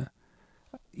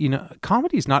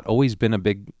comedy's not always been a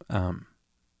big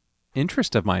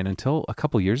interest of mine until a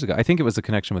couple years ago. I think it was the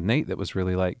connection with Nate that was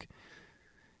really like,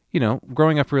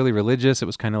 growing up really religious, it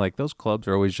was kind of like those clubs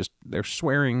are always they're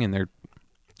swearing and they're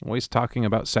always talking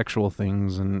about sexual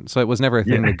things. And so it was never a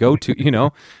thing to go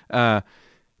to,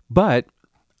 but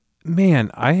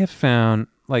man, I have found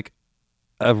like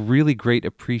a really great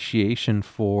appreciation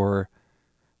for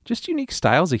just unique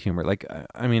styles of humor. Like,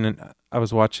 I mean, I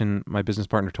was watching, my business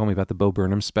partner told me about the Bo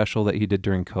Burnham special that he did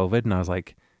during COVID. And I was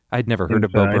like, I'd never heard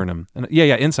of Bo Burnham. And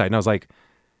Inside. And I was like,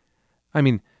 I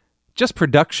mean, just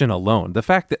production alone, the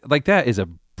fact that like that is a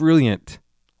brilliant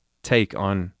take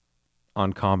on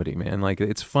comedy, man. Like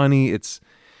it's funny. It's,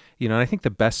 and I think the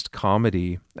best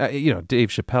comedy, Dave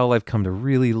Chappelle, I've come to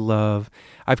really love.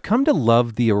 I've come to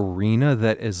love the arena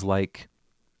that is like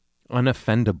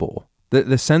unoffendable.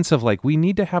 The sense of like, we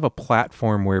need to have a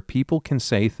platform where people can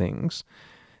say things.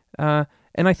 And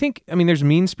I think, there's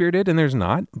mean-spirited and there's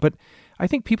not, but I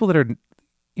think people that are,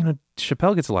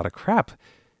 Chappelle gets a lot of crap,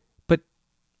 but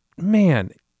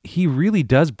man, he really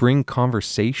does bring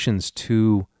conversations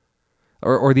to,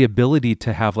 or the ability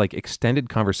to have like extended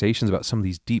conversations about some of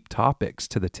these deep topics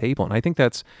to the table. And I think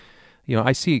that's,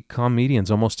 I see comedians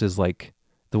almost as like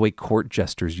the way court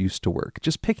jesters used to work,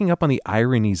 just picking up on the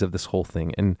ironies of this whole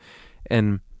thing.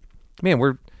 And man,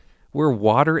 we're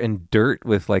water and dirt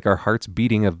with like our hearts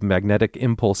beating of magnetic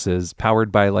impulses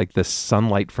powered by like the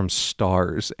sunlight from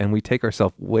stars. And we take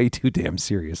ourselves way too damn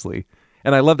seriously.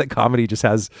 And I love that comedy just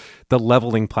has the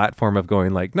leveling platform of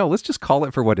going like, no, let's just call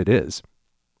it for what it is.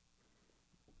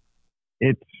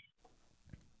 It's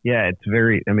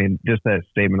very, just that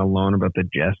statement alone about the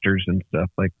jesters and stuff.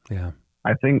 Like, yeah,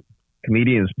 I think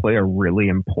comedians play a really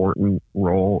important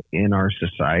role in our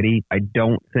society. I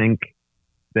don't think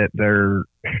that they're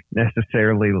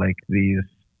necessarily like these,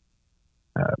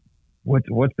 what's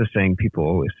the saying people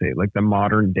always say, like the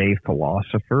modern day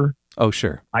philosopher. Oh,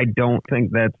 sure. I don't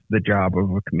think that's the job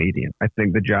of a comedian. I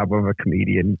think the job of a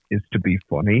comedian is to be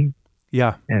funny.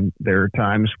 Yeah. And there are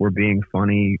times where being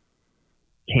funny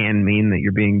can mean that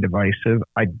you're being divisive.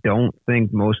 I don't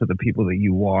think most of the people that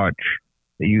you watch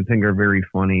that you think are very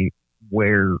funny,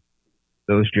 where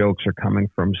those jokes are coming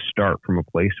from, start from a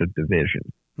place of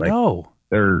division. Like, no.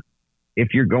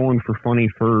 If you're going for funny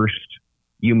first,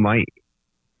 you might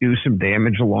do some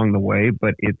damage along the way,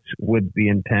 but it's with the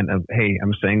intent of, hey,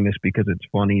 I'm saying this because it's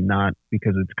funny, not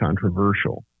because it's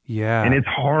controversial. Yeah. And it's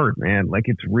hard, man. Like,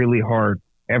 it's really hard.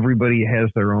 Everybody has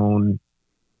their own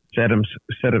set of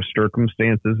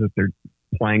circumstances that they're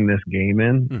playing this game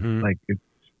in. Mm-hmm. Like, it's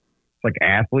like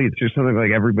athletes or something.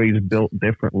 Like, everybody's built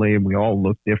differently and we all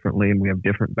look differently and we have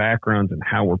different backgrounds and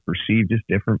how we're perceived is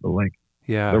different. But like,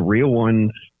 yeah, the real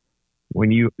ones, when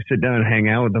you sit down and hang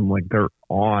out with them, like, they're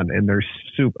on and they're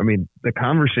super. The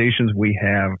conversations we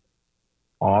have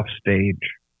off stage,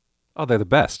 they're the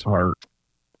best, are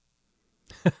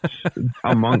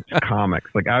amongst comics.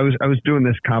 Like, I was doing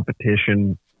this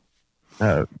competition,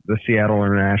 the Seattle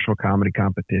International Comedy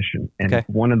Competition, and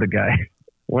one of the guys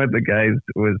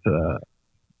was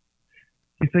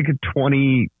he's like a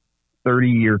 20-30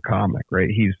 year comic, right?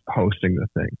 He's hosting the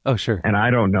thing. Oh, sure. And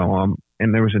I don't know him.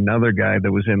 And there was another guy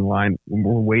that was in line.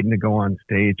 We're waiting to go on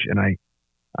stage, and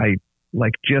I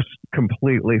like just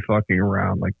completely fucking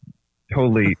around, like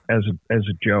totally as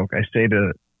a joke. I say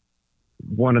to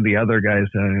one of the other guys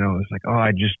that I know, is like, oh,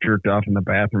 I just jerked off in the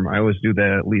bathroom. I always do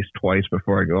that at least twice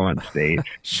before I go on stage.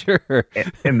 Sure.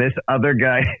 And this other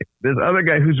guy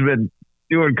who's been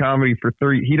doing comedy for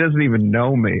 3, he doesn't even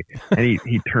know me. And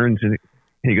he turns and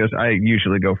he goes, I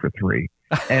usually go for 3.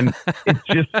 And it's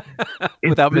just,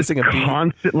 without missing a beat.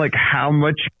 Constant, like, how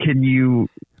much can you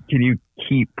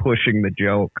keep pushing the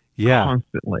joke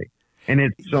constantly? And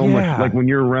it's so much like when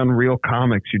you're around real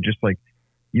comics, you're just like,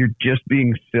 you're just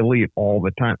being silly all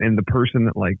the time. And the person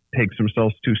that like takes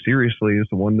themselves too seriously is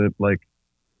the one that like,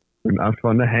 they're not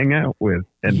fun to hang out with.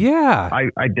 And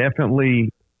I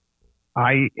definitely,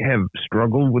 I have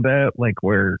struggled with that, like,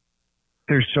 where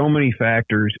there's so many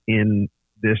factors in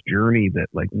this journey that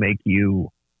like make you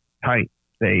tight.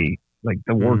 They like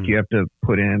the work you have to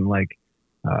put in, like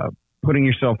putting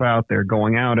yourself out there,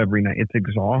 going out every night. It's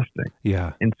exhausting.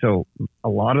 Yeah. And so a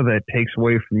lot of that takes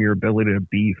away from your ability to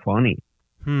be funny.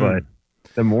 But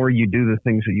the more you do the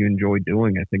things that you enjoy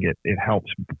doing, I think it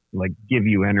helps like give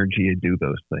you energy to do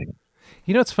those things.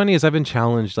 You know, what's funny is I've been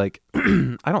challenged, like,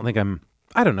 I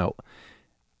don't know.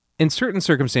 In certain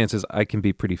circumstances, I can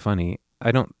be pretty funny.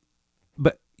 I don't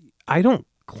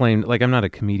claim, like, I'm not a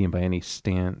comedian by any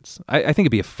stance. I think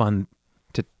it'd be a fun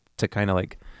to kind of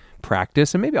like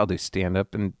practice, and maybe I'll do stand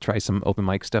up and try some open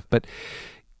mic stuff. But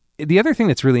the other thing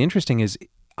that's really interesting is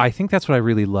I think that's what I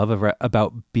really love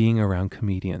about being around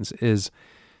comedians is,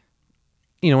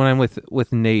 when I'm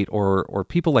with Nate or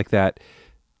people like that,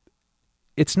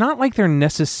 it's not like they're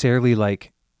necessarily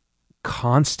like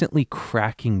constantly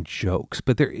cracking jokes,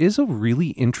 but there is a really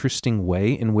interesting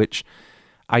way in which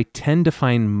I tend to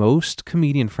find most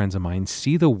comedian friends of mine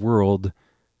see the world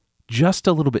just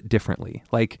a little bit differently.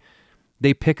 Like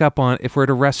they pick up on, if we're at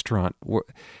a restaurant,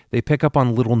 they pick up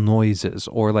on little noises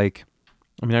or like,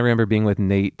 I remember being with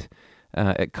Nate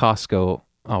at Costco,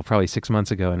 probably 6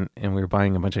 months ago, and we were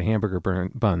buying a bunch of hamburger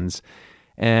buns,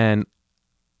 and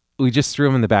we just threw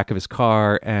them in the back of his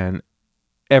car, and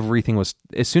everything was,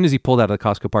 as soon as he pulled out of the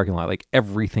Costco parking lot, like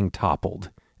everything toppled.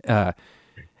 And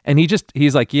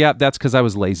he's like, yeah, that's because I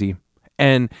was lazy.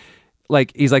 And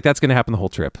like, he's like, that's going to happen the whole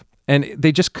trip. And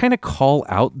they just kind of call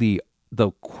out the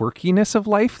quirkiness of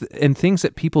life and things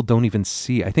that people don't even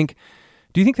see. Do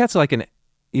you think that's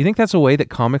you think that's a way that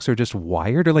comics are just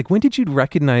wired? Or like, when did you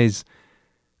recognize,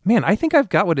 man, I think I've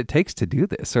got what it takes to do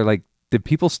this? Or like, did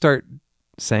people start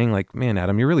saying like, man,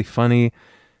 Adam, you're really funny.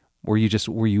 Were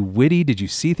you witty? Did you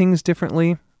see things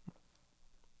differently?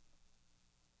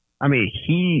 I mean,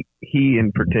 he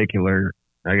in particular,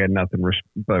 I got nothing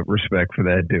but respect for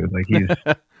that dude. Like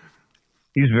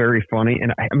he's very funny.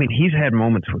 And I mean, he's had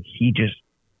moments where he just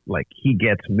like, he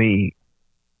gets me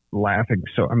laughing.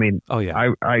 So, I mean, oh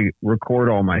yeah, I record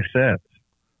all my sets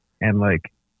and like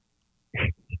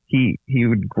he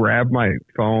would grab my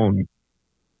phone,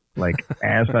 like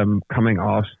as I'm coming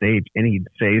off stage and he'd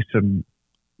say some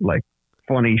like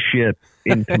funny shit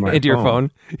into my into your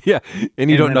phone. Yeah. And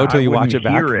you don't know till you watch it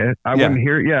back. I wouldn't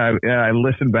hear it. Yeah. I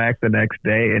listened back the next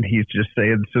day and he's just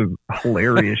saying some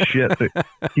hilarious shit.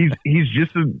 He's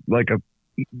just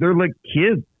they're like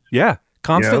kids. Yeah.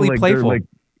 Constantly like, playful.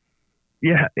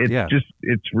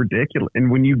 It's ridiculous.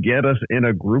 And when you get us in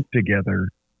a group together,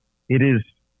 it is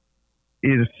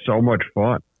so much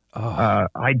fun. Oh.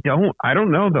 I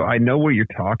don't know though. I know what you're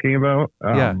talking about.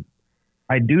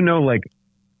 I do know like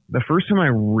the first time I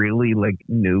really like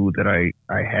knew that I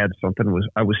had something was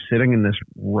I was sitting in this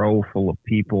row full of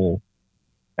people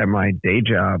at my day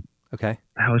job. Okay.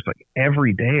 I was like,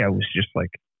 every day I was just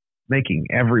like making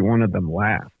every one of them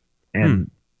laugh.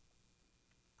 And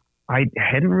I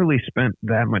hadn't really spent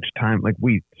that much time. Like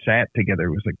we sat together.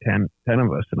 It was like 10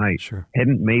 of us. And I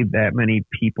hadn't made that many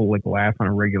people like laugh on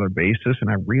a regular basis. And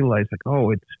I realized like,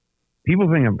 oh,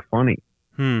 people think I'm funny.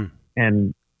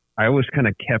 And I always kind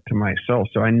of kept to myself.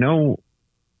 So I know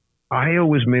I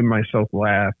always made myself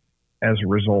laugh as a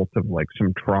result of like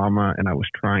some trauma. And I was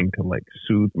trying to like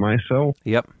soothe myself.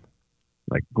 Yep.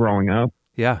 Like growing up.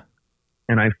 Yeah.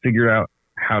 And I figured out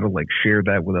how to like share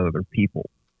that with other people.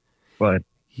 But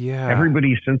yeah,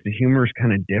 everybody's sense of humor is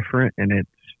kind of different. And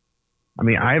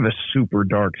I have a super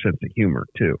dark sense of humor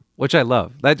too. Which I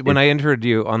love. When I introed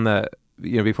you on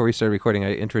before we started recording,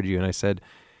 I introed you and I said,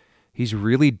 he's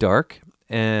really dark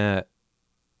and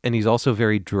he's also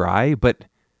very dry, but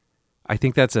I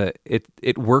think that's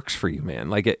it works for you, man.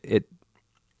 Like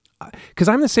because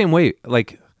I'm the same way.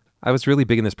 Like I was really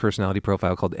big in this personality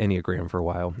profile called Enneagram for a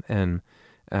while. And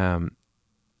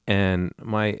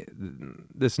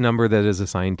this number that is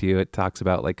assigned to you, it talks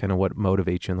about like kind of what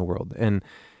motivates you in the world. And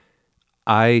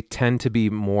I tend to be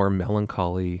more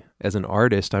melancholy as an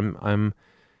artist. I'm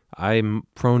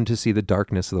prone to see the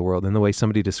darkness of the world. And the way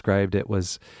somebody described it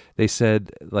was, they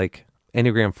said like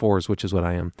Enneagram 4s, which is what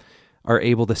I am, are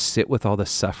able to sit with all the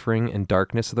suffering and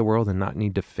darkness of the world and not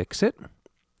need to fix it.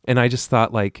 And I just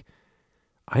thought like,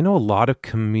 I know a lot of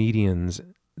comedians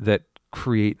that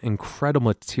create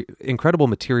incredible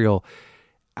material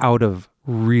out of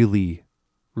really,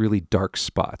 really dark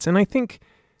spots. And I think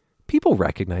people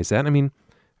recognize that. I mean,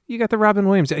 you got the Robin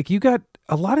Williams, like you got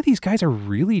a lot of these guys are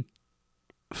really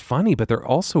funny, but they're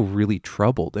also really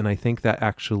troubled. And I think that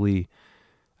actually,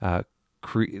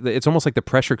 it's almost like the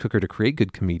pressure cooker to create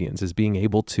good comedians is being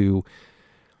able to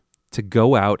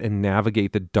go out and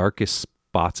navigate the darkest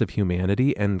spots of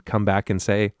humanity and come back and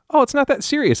say, oh, it's not that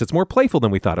serious. It's more playful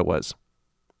than we thought it was.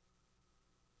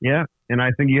 Yeah. And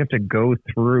I think you have to go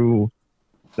through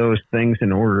those things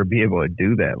in order to be able to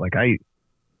do that. Like I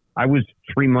was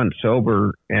 3 months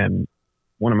sober and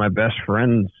one of my best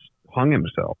friends hung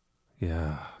himself.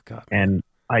 Yeah. God. And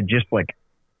I just like,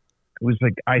 it was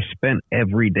like, I spent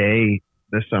every day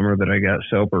this summer that I got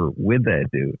sober with that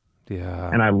dude. Yeah.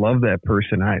 And I love that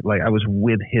person. I was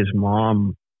with his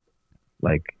mom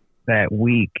like that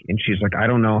week and she's like, I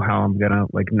don't know how I'm gonna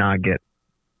like not get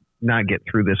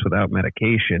through this without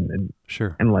medication. And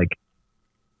sure. And like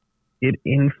it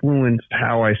influenced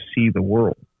how I see the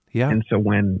world. Yeah. And so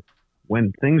when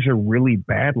things are really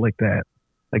bad like that,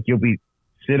 like you'll be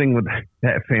sitting with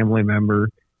that family member,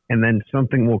 and then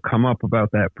something will come up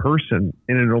about that person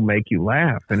and it'll make you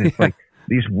laugh. And it's like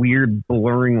these weird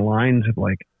blurring lines of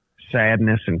like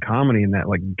sadness and comedy, and that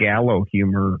like gallow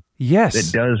humor that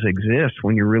does exist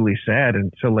when you're really sad.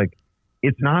 And so like,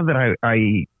 it's not that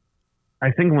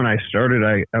I think when I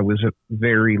started, I was a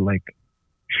very like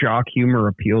shock humor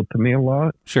appealed to me a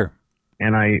lot. Sure.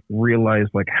 And I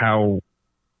realized like how,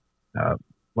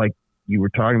 like you were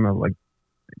talking about, like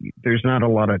there's not a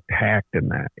lot of tact in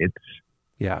that. It's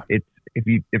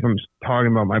if I'm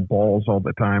talking about my balls all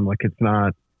the time, like it's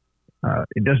not,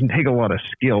 it doesn't take a lot of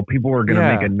skill. People are going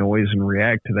to make a noise and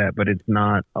react to that, but it's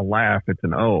not a laugh. It's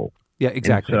an oh. Yeah,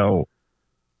 exactly. And so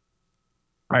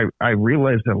I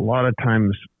realized that a lot of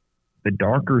times the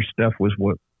darker stuff was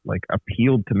what like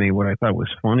appealed to me, what I thought was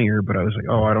funnier, but I was like,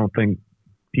 oh, I don't think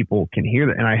people can hear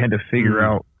that. And I had to figure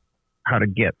out how to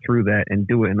get through that and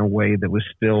do it in a way that was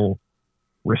still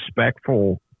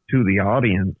respectful to the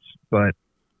audience. But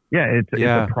yeah, it's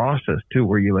a process too,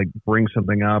 where you like bring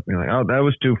something up and you're like, oh, that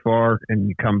was too far. And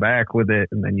you come back with it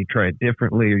and then you try it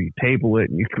differently, or you table it,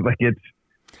 and you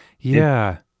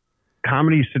like,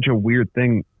 comedy is such a weird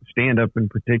thing, stand up in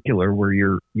particular, where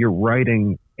you're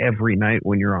writing every night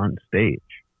when you're on stage.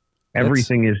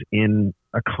 Everything is in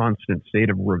a constant state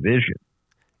of revision.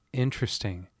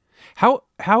 Interesting.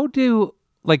 How do,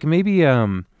 like, maybe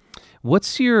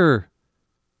what's your,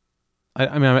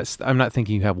 I mean, I'm not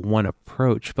thinking you have one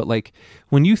approach, but like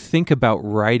when you think about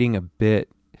writing a bit,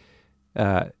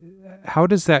 how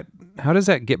does that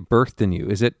get birthed in you?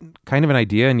 Is it kind of an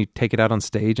idea and you take it out on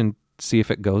stage and see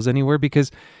if it goes anywhere? Because,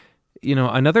 you know,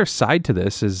 another side to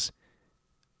this is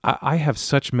I have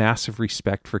such massive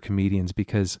respect for comedians,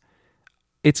 because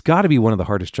it's got to be one of the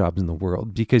hardest jobs in the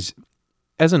world. Because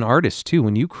as an artist too,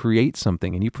 when you create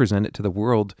something and you present it to the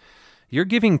world, you're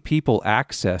giving people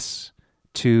access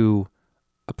to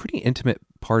a pretty intimate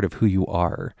part of who you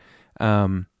are.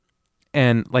 And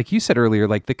like you said earlier,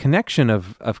 like the connection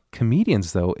of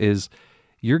comedians though is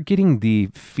you're getting the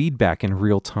feedback in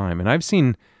real time. And I've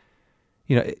seen,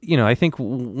 you know, I think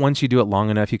once you do it long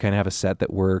enough, you kind of have a set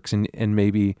that works, and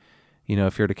maybe, you know,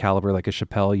 if you're at a caliber like a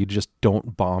Chappelle, you just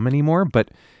don't bomb anymore. But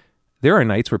there are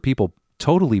nights where people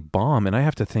totally bomb, and I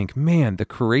have to think, man, the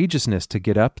courageousness to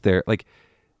get up there, like,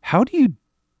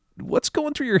 what's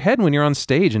going through your head when you're on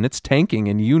stage and it's tanking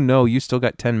and you still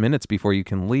got 10 minutes before you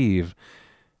can leave?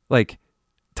 Like,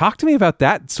 talk to me about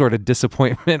that sort of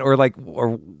disappointment, or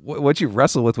what you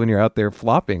wrestle with when you're out there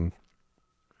flopping.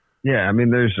 Yeah, I mean,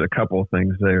 there's a couple of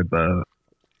things there. The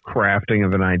crafting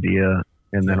of an idea,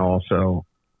 and then also,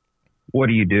 what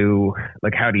do you do?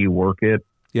 Like, how do you work it?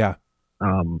 Yeah.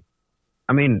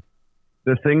 I mean,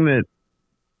 the thing that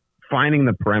finding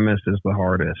the premise is the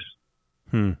hardest.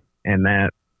 And that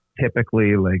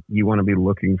typically, like, you want to be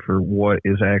looking for what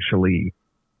is actually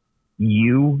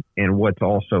you and what's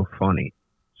also funny.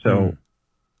 So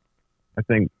I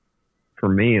think for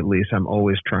me, at least, I'm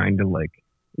always trying to, like,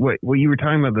 what you were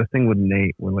talking about, the thing with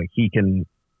Nate, where like he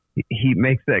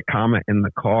makes that comment in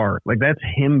the car, like that's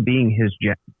him being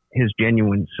his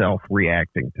genuine self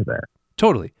reacting to that.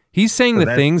 Totally. He's saying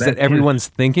the things that everyone's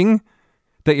thinking,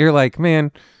 that you're like,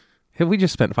 man, have we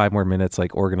just spent 5 more minutes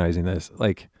like organizing this?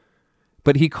 Like,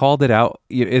 but he called it out.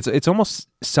 It's almost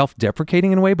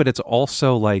self-deprecating in a way, but it's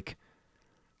also like,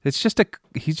 he's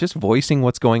just voicing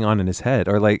what's going on in his head,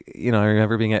 or like, you know, I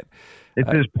remember being at,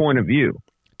 it's his point of view.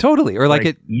 Totally. Or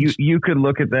like you could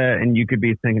look at that and you could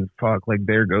be thinking, fuck, like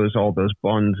there goes all those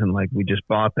buns, and like we just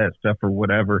bought that stuff or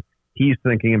whatever. He's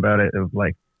thinking about it of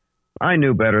like, I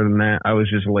knew better than that. I was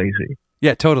just lazy.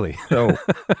 Yeah, totally. So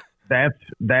that's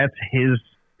his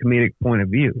comedic point of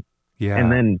view. Yeah.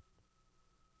 And then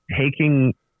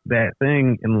taking that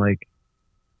thing and like,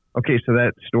 okay, so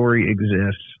that story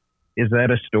exists. Is that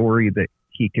a story that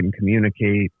he can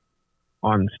communicate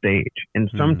on stage?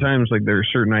 And sometimes like there are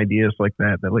certain ideas like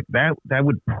that like that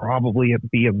would probably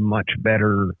be a much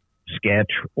better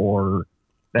sketch, or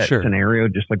that scenario,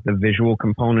 just like the visual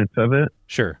components of it.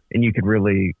 Sure. And you could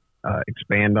really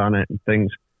expand on it and things.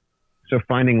 So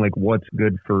finding like what's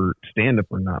good for stand-up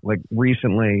or not. Like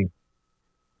recently,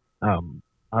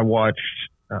 I watched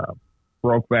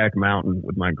Brokeback Mountain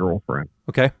with my girlfriend.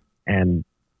 Okay. And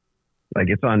like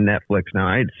it's on Netflix now.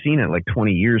 I had seen it like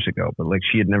 20 years ago, but like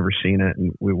she had never seen it,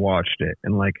 and we watched it.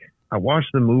 And like I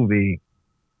watched the movie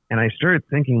and I started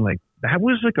thinking like that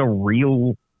was like a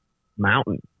real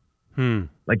mountain.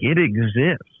 Like it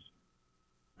exists.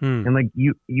 And like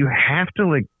you have to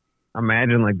like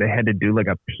imagine like they had to do like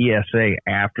a PSA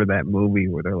after that movie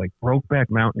where they're like, Brokeback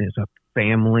Mountain is a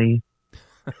family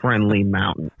friendly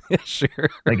mountain. Sure.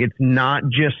 Like, it's not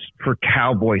just for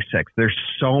cowboy sex. There's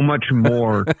so much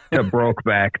more to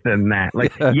Brokeback than that.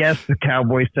 Like, yes, the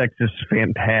cowboy sex is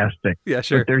fantastic. Yeah,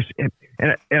 sure. But there's,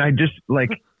 and I just, like,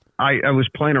 I was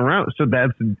playing around. So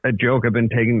that's a joke I've been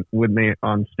taking with me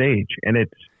on stage. And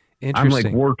I'm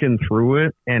like working through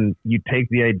it. And you take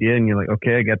the idea and you're like,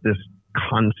 okay, I got this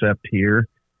concept here.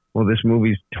 Well, this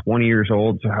movie's 20 years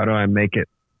old. So how do I make it,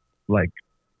 like,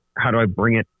 how do I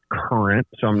bring it current?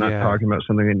 So I'm not talking about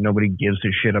something that nobody gives a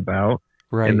shit about.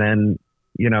 Right. And then,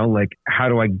 like, how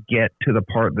do I get to the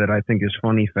part that I think is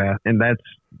funny fast? And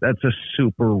that's a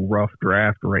super rough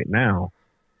draft right now.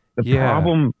 The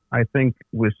problem, I think,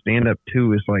 with stand-up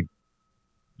too is, like,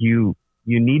 you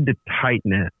need to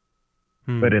tighten it,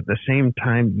 but at the same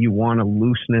time, you want a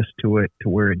looseness to it to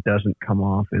where it doesn't come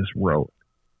off as rote.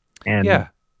 And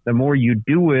the more you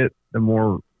do it, the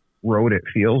more rote it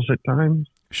feels at times.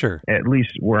 Sure. At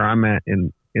least where I'm at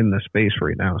in the space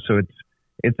right now. So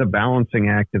it's a balancing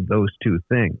act of those two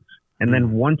things. And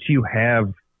then once you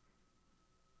have,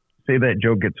 say that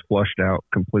joke gets flushed out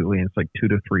completely, and it's like 2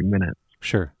 to 3 minutes.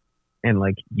 Sure. And,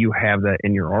 like, you have that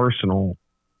in your arsenal,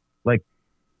 like,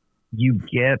 you're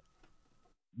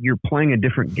playing a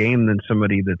different game than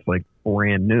somebody that's, like,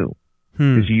 brand new.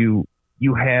 Because you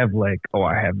have, like, oh,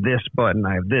 I have this button,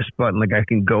 like, I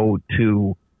can go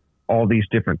to all these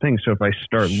different things. So if I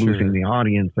start losing the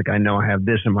audience, like, I know I have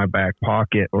this in my back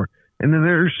pocket. And then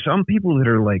there's some people that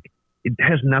are like, it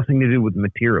has nothing to do with the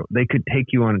material. They could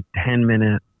take you on a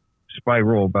 10-minute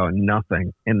spiral about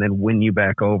nothing and then win you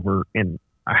back over in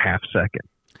a half second.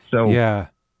 So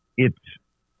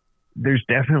there's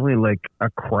definitely, like, a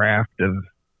craft of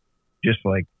just,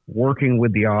 like, working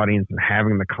with the audience and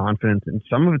having the confidence. And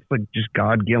some of it's, like, just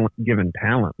God-given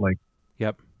talent. Like,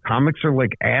 comics are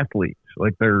like athletes.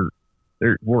 Like,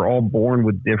 we're all born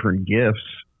with different gifts,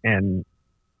 and,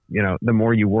 the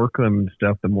more you work them and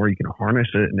stuff, the more you can harness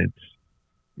it. And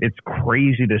it's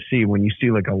crazy to see when you see,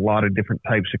 like, a lot of different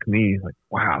types of comedians. Like,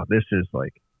 wow, this is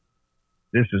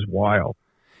wild.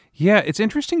 Yeah, it's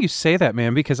interesting you say that,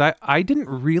 man, because I didn't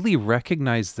really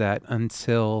recognize that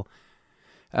until,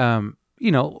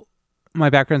 my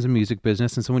background's in music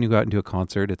business. And so when you go out and do a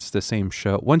concert, it's the same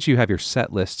show. Once you have your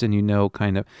set list and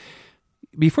kind of,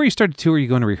 before you start a tour, you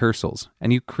go into rehearsals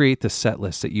and you create the set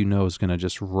list that is going to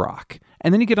just rock.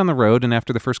 And then you get on the road, and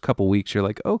after the first couple weeks, you're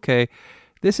like, okay,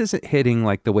 this isn't hitting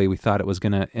like the way we thought it was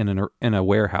going to in a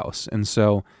warehouse. And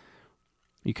so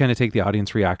you kind of take the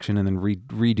audience reaction and then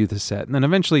redo the set. And then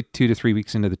eventually 2 to 3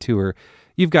 weeks into the tour,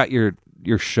 you've got your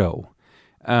show.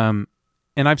 And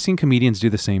I've seen comedians do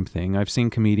the same thing. I've seen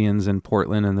comedians in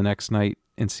Portland and the next night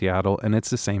in Seattle, and it's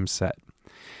the same set.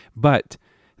 But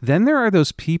then there are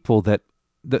those people that,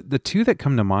 the two that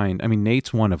come to mind, I mean,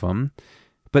 Nate's one of them,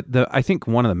 but I think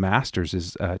one of the masters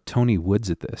is Tony Woods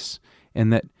at this,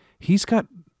 and that he's got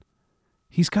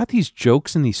these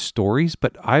jokes and these stories,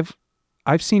 but I've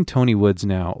seen Tony Woods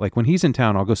now, like when he's in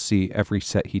town, I'll go see every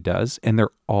set he does, and they're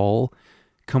all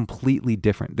completely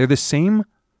different. They're the same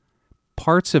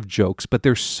parts of jokes, but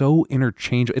they're so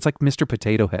interchangeable. It's like Mr.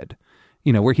 Potato Head,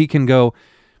 where he can go,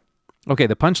 okay,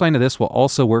 the punchline of this will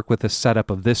also work with the setup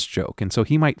of this joke. And so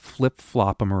he might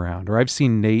flip-flop them around. Or I've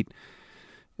seen Nate,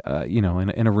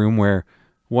 in a room where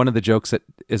one of the jokes that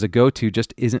is a go-to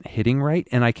just isn't hitting right,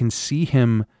 and I can see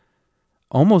him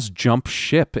almost jump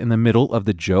ship in the middle of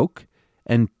the joke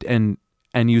and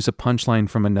use a punchline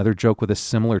from another joke with a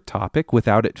similar topic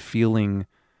without it feeling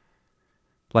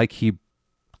like he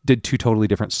did two totally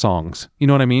different songs. You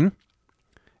know what I mean?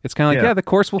 It's kind of like, the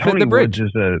chorus will fit the bridge.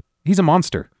 He's a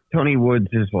monster. Tony Woods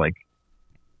is like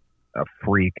a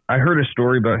freak. I heard a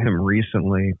story about him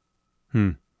recently.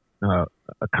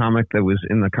 A comic that was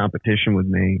in the competition with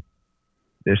me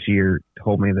this year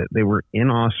told me that they were in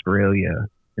Australia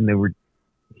and they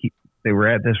were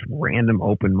at this random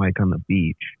open mic on the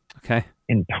beach. Okay.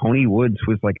 And Tony Woods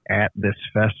was like at this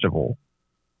festival,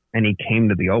 and he came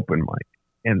to the open mic,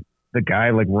 and the guy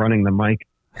like running the mic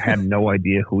had no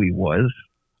idea who he was.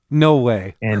 No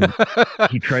way. And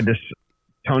he tried to,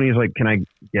 Tony's like, can I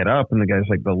get up? And the guy's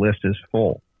like, the list is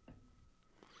full.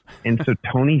 And so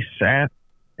Tony sat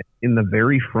in the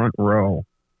very front row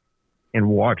and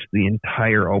watched the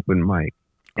entire open mic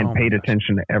and paid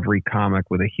attention to every comic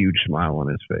with a huge smile on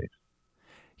his face.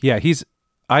 Yeah,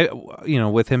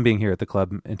 with him being here at the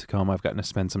club in Tacoma, I've gotten to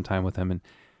spend some time with him, and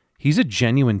he's a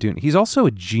genuine dude. He's also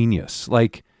a genius.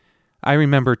 Like, I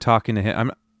remember talking to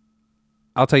him.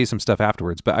 I'll tell you some stuff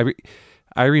afterwards, but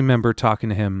I remember talking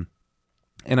to him,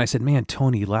 and I said, man,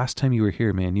 Tony, last time you were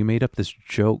here, man, you made up this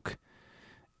joke.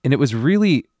 And it was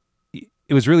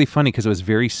it was really funny because it was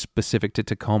very specific to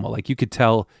Tacoma. Like you could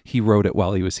tell he wrote it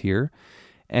while he was here.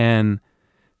 And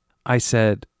I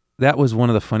said, that was one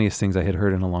of the funniest things I had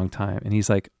heard in a long time. And he's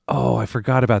like, oh, I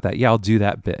forgot about that. Yeah, I'll do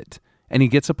that bit. And he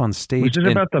gets up on stage. Was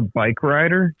it about the bike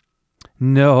rider?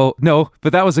 No,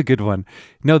 but that was a good one.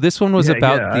 No, this one was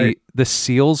about the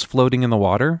seals floating in the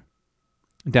water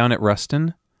down at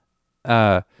Ruston.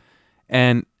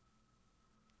 And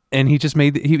he just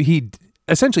made, he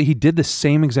essentially he did the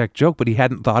same exact joke, but he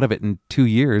hadn't thought of it in 2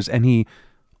 years. And he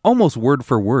almost word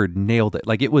for word nailed it.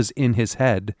 Like it was in his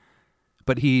head,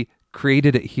 but he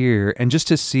created it here. And just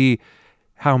to see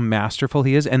how masterful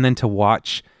he is. And then to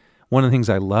watch, one of the things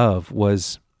I love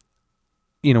was,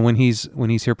 you know, when he's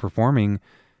here performing,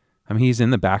 I mean, he's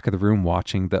in the back of the room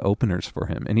watching the openers for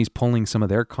him, and he's pulling some of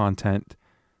their content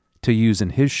to use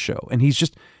in his show. And he's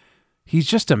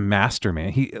just a master,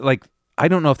 man. I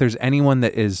don't know if there's anyone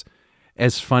that is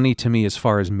as funny to me as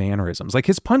far as mannerisms. Like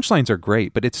his punchlines are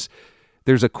great, but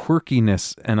there's a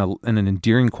quirkiness and an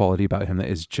endearing quality about him that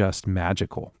is just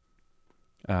magical.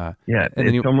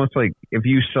 It's almost like if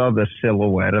you saw the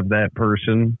silhouette of that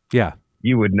person,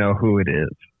 you would know who it is.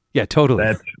 Yeah,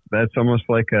 totally. That's almost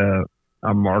like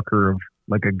a marker of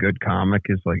like a good comic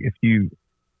is like if you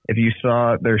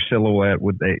saw their silhouette,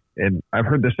 and I've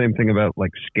heard the same thing about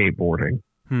like skateboarding.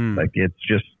 Like it's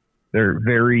just they're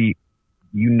very,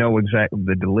 you know, exactly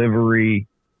the delivery,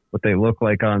 what they look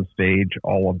like on stage,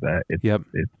 all of that.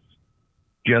 It's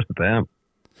just them.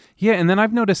 Yeah, and then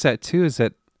I've noticed that too, is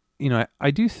that, you know,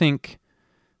 I do think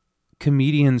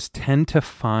comedians tend to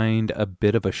find a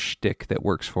bit of a shtick that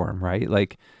works for them, right?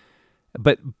 Like,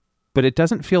 but it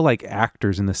doesn't feel like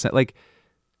actors in the sense,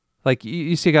 like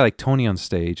you see a guy like Tony on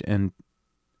stage and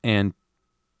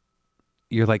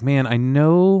you're like, man, I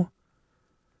know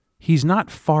he's not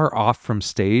far off from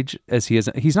stage as he is.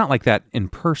 He's not like that in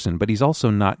person, but he's also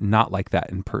not like that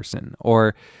in person.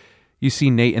 Or you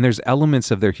see Nate and there's elements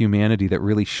of their humanity that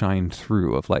really shine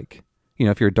through of like, you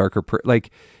know, if you're a darker, like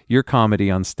your comedy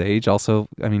on stage also,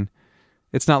 I mean,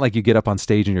 it's not like you get up on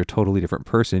stage and you're a totally different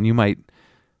person. You might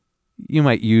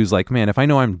use like, man, if I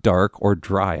know I'm dark or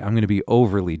dry, I'm going to be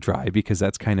overly dry because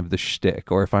that's kind of the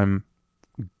shtick. Or if I'm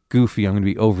goofy, I'm going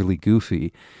to be overly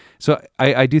goofy. So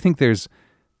I do think there's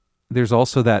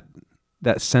also that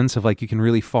sense of like, you can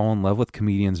really fall in love with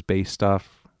comedians based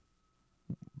off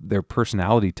their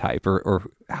personality type or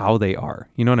how they are.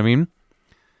 You know what I mean?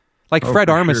 Like Fred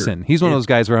Armisen, sure. He's one of those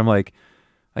guys where I'm like,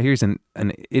 I hear he's an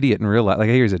idiot in real life. Like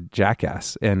I hear he's a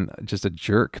jackass and just a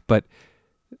jerk, but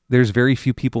there's very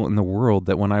few people in the world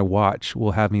that when I watch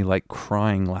will have me like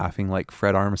crying, laughing like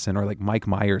Fred Armisen or like Mike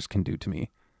Myers can do to me.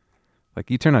 Like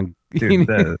you turn on. Dude,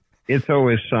 It's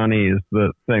Always Sunny is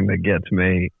the thing that gets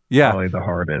me probably the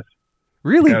hardest.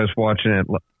 Really? I was watching it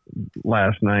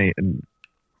last night and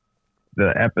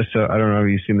the episode, I don't know if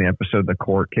you've seen the episode, the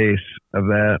court case of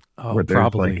that. Oh, where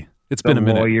probably. Like it's been a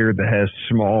minute. Lawyer that has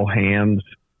small hands,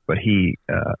 but he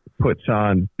puts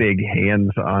on big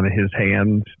hands on his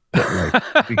hands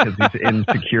because he's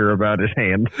insecure about his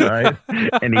hand size,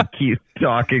 and he keeps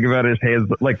talking about his hands.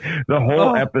 Like the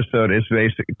whole episode is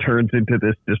basically turns into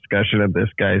this discussion of this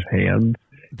guy's hands.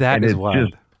 That is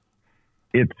wild.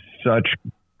 It's such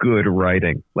good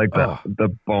writing, like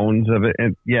the bones of it,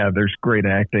 and there's great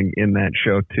acting in that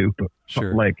show too. But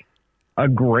sure. Like a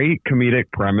great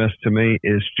comedic premise to me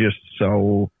is just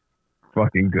so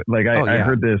fucking good. Like I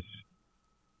heard this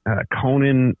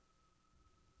Conan,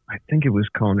 I think it was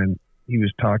Conan, he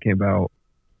was talking about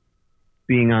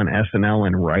being on SNL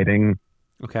and writing.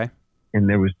 Okay. And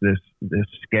there was this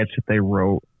sketch that they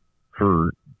wrote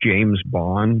for James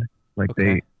Bond. Like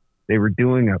they were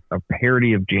doing a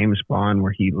parody of James Bond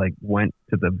where he like went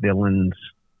to the villain's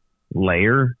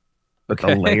lair, but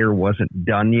the lair wasn't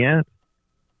done yet.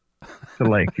 So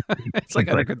like, it's like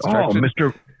under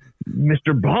construction.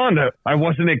 Mr. Bond, I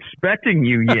wasn't expecting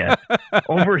you yet.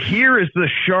 Over here is the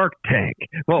Shark Tank.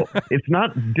 Well, it's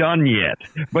not done yet,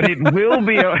 but it will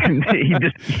be. And he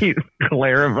just keeps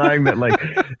clarifying that, like,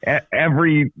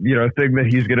 every thing that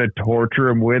he's going to torture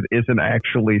him with isn't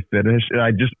actually finished. And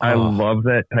I love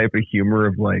that type of humor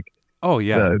of like,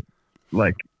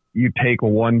 like you take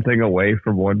one thing away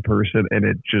from one person and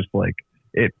it just like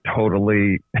it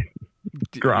totally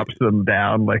drops them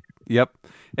down. Like, yep.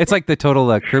 It's like the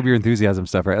total Curb Your Enthusiasm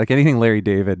stuff, right? Like anything Larry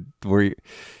David, where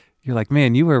you're like,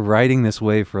 man, you were riding this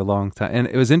wave for a long time. And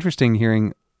it was interesting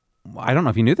hearing, I don't know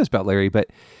if you knew this about Larry, but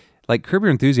like Curb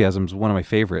Your Enthusiasm is one of my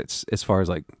favorites as far as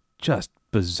like just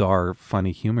bizarre,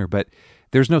 funny humor. But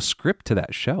there's no script to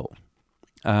that show.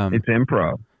 It's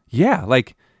improv. Yeah,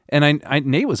 like, and I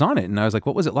Nate was on it, and I was like,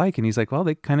 what was it like? And he's like, well,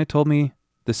 they kind of told me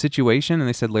the situation and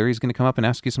they said, Larry's going to come up and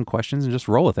ask you some questions and just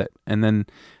roll with it. And then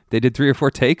they did 3 or 4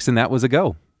 takes and that was a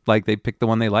go. Like they picked the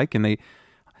one they like and they,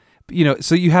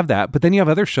 so you have that, but then you have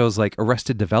other shows like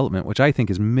Arrested Development, which I think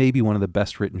is maybe one of the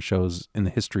best written shows in the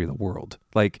history of the world.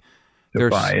 Like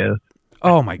Tobias.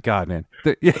 Oh my God, man.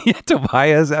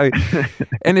 Tobias.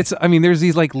 And there's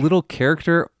these like little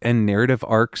character and narrative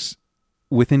arcs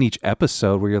within each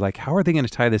episode where you're like, how are they going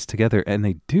to tie this together? And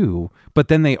they do, but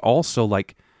then they also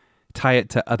like tie it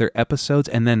to other episodes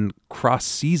and then cross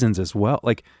seasons as well.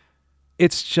 Like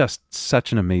it's just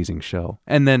such an amazing show.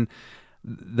 And then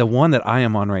the one that I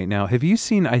am on right now, have you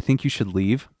seen I Think You Should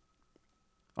Leave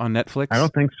on Netflix? I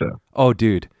don't think so. Oh,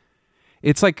 dude.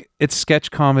 It's sketch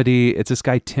comedy. It's this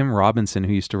guy, Tim Robinson,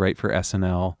 who used to write for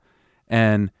SNL.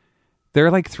 And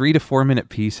they're like 3 to 4 minute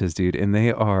pieces, dude. And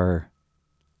they are,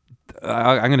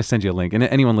 I'm going to send you a link. And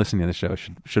anyone listening to the show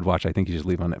should watch I Think You Should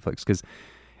Leave on Netflix because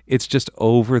it's just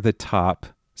over the top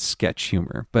sketch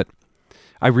humor. But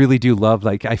I really do love,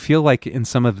 like, I feel like in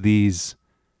some of these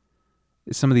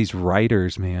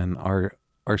writers, man, are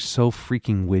so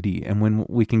freaking witty. And when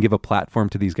we can give a platform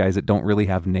to these guys that don't really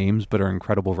have names but are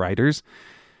incredible writers,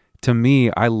 to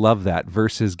me, I love that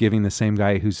versus giving the same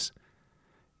guy who's,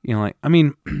 like, I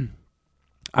mean,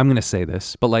 I'm going to say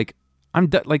this, but like,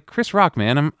 like Chris Rock,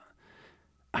 man,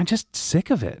 I'm just sick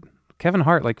of it. Kevin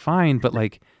Hart, like, fine, but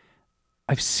like,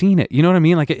 I've seen it. You know what I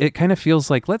mean? Like, it kind of feels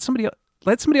like let somebody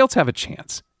else have a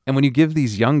chance. And when you give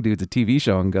these young dudes a TV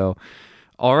show and go,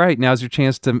 all right, now's your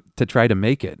chance to try to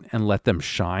make it and let them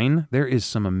shine. There is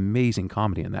some amazing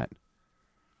comedy in that.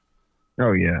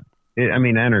 Oh yeah.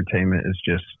 Entertainment is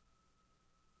just,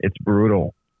 it's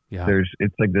brutal. Yeah.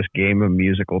 It's like this game of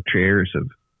musical chairs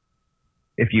of,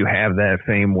 if you have that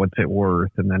fame, what's it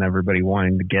worth? And then everybody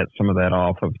wanting to get some of that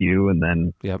off of you. And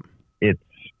then it's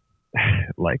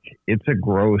like, it's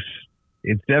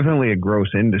definitely a gross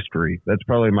industry. That's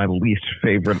probably my least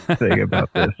favorite thing about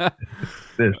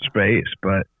this space.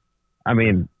 But I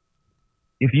mean,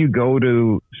 if you go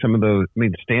to some of those,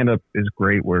 stand-up is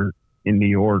great where in New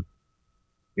York,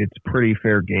 it's pretty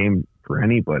fair game for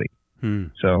anybody.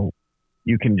 So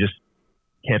you can just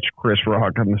catch Chris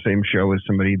Rock on the same show as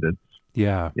somebody that's,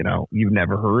 you've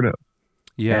never heard of.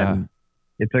 Yeah. And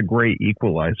it's a great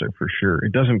equalizer for sure.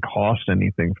 It doesn't cost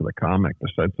anything for the comic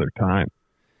besides their time.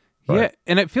 But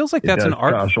and it feels like that's an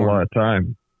art cost form. A lot of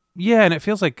time. Yeah, and it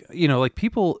feels like, like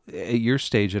people at your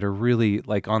stage that are really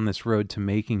like on this road to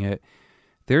making it,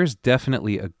 there's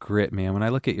definitely a grit, man. When I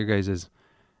look at your guys'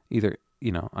 either,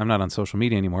 I'm not on social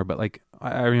media anymore, but like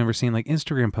I remember seeing like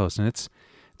Instagram posts and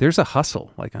there's a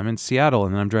hustle. Like I'm in Seattle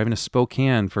and then I'm driving to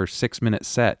Spokane for a 6-minute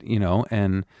set,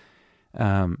 and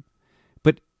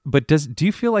but do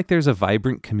you feel like there's a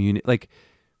vibrant community? Like,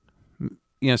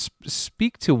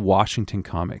 speak to Washington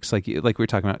comics, like we were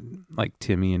talking about, like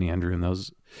Timmy and Andrew and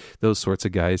those sorts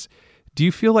of guys. Do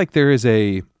you feel like there is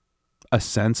a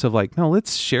sense of like, no,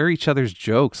 let's share each other's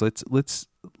jokes, let's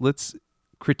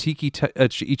critique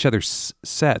each other's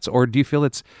sets, or do you feel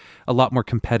it's a lot more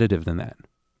competitive than that?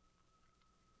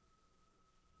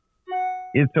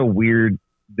 It's a weird.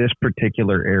 This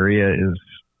particular area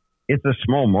it's a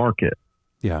small market.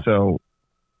 Yeah. So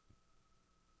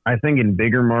I think in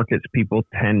bigger markets, people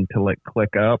tend to like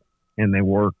click up and they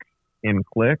work in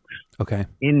clicks. Okay.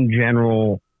 In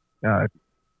general,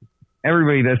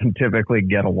 everybody doesn't typically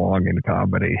get along in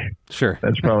comedy. Sure.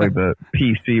 That's probably the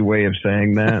PC way of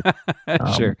saying that.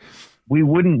 Sure. We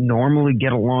wouldn't normally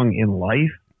get along in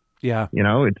life. Yeah.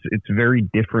 It's very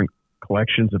different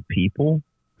collections of people.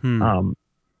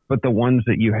 But the ones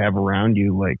that you have around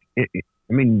you, like,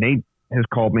 Nate has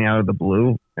called me out of the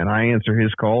blue and I answer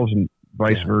his calls and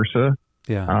vice versa.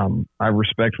 Yeah. I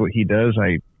respect what he does.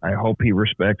 I hope he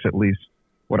respects at least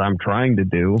what I'm trying to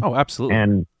do. Oh, absolutely.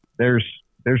 And there's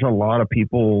a lot of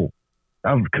people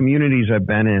of communities I've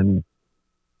been in.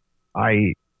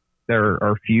 There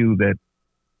are few that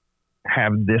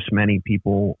have this many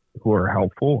people who are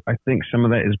helpful. I think some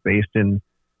of that is based in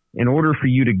order for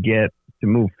you to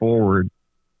move forward,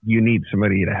 you need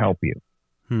somebody to help you.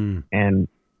 And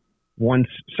once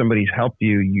somebody's helped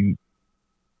you, you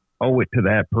owe it to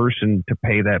that person to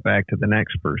pay that back to the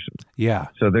next person. Yeah.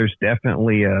 So there's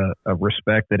definitely a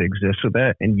respect that exists with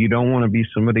that. And you don't want to be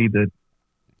somebody that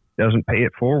doesn't pay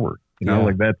it forward.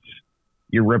 Like that's,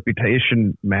 your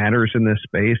reputation matters in this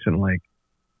space. And like,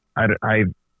 I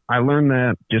learned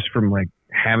that just from like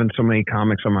having so many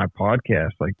comics on my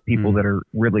podcast, like people that are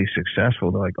really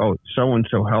successful. They're like, oh,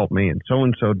 so-and-so helped me and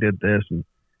so-and-so did this. And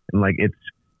like, it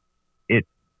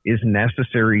is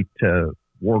necessary to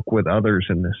work with others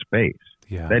in this space.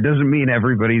 Yeah. That doesn't mean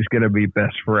everybody's going to be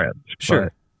best friends.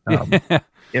 Sure.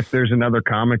 If there's another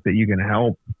comic that you can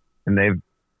help and they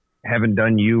haven't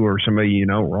done you or somebody you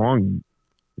know wrong,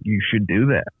 you should do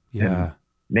that. Yeah. And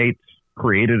Nate's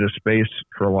created a space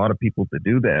for a lot of people to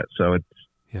do that. So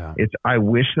I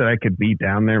wish that I could be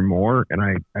down there more, and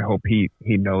I hope he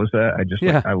knows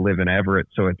that. I live in Everett,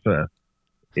 so it's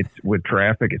with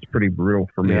traffic, it's pretty brutal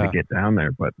for me to get down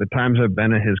there. But the times I've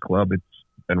been at his club, it's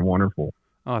been wonderful.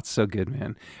 Oh, it's so good,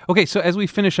 man. Okay, so as we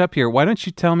finish up here, why don't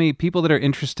you tell me, people that are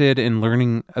interested in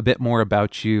learning a bit more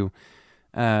about you,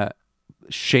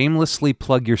 shamelessly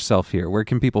plug yourself here. Where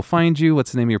can people find you?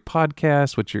 What's the name of your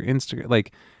podcast? What's your Instagram?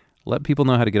 Like, let people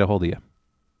know how to get a hold of you.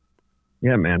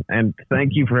 Yeah, man. And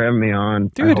thank you for having me on.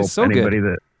 Dude, I hope it's so anybody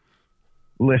good. that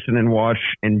listen and watch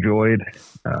enjoyed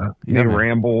me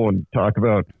ramble and talk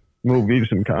about movies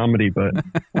and comedy. But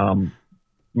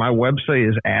my website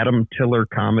is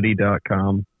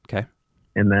adamtillercomedy.com. Okay.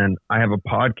 And then I have a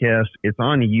podcast. It's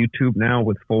on YouTube now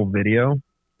with full video.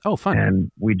 Oh, fun.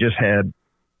 And we just had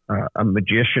a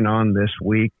magician on this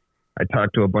week. I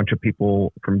talked to a bunch of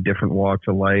people from different walks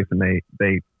of life, and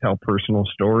they tell personal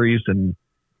stories. And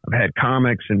I've had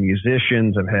comics and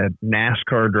musicians. I've had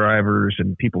NASCAR drivers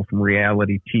and people from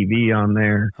reality TV on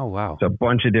there. Oh, wow. So a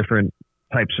bunch of different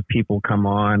types of people come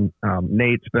on.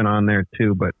 Nate's been on there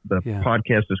too, but the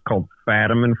podcast is called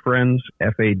Fadam and Friends,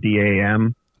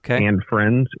 Fadam and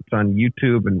Friends. It's on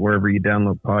YouTube and wherever you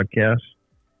download podcasts.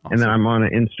 Awesome. And then I'm on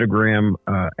Instagram.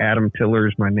 Adam Tiller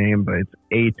is my name, but it's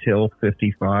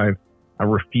atil55. I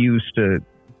refuse to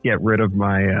get rid of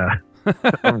my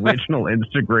original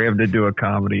Instagram to do a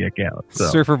comedy account. So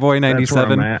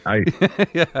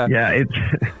Surferboy97.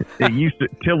 It used to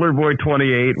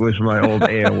Tillerboy28 was my old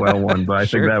AOL one, but I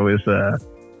think that was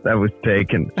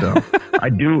taken. So I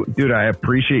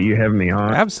appreciate you having me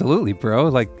on. Absolutely, bro.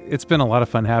 Like, it's been a lot of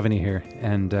fun having you here.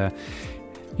 And I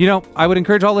would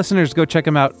encourage all listeners to go check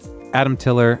him out, Adam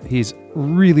Tiller. He's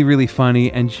really, really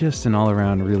funny and just an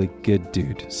all-around really good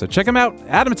dude. So check him out,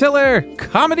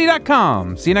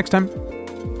 adamtillercomedy.com. See you next time.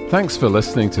 Thanks for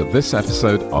listening to this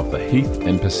episode of the Heath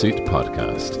in Pursuit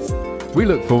podcast. We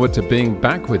look forward to being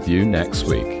back with you next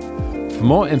week. For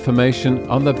more information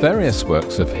on the various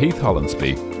works of Heath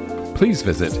Hollinsby, please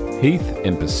visit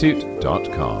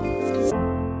heathinpursuit.com.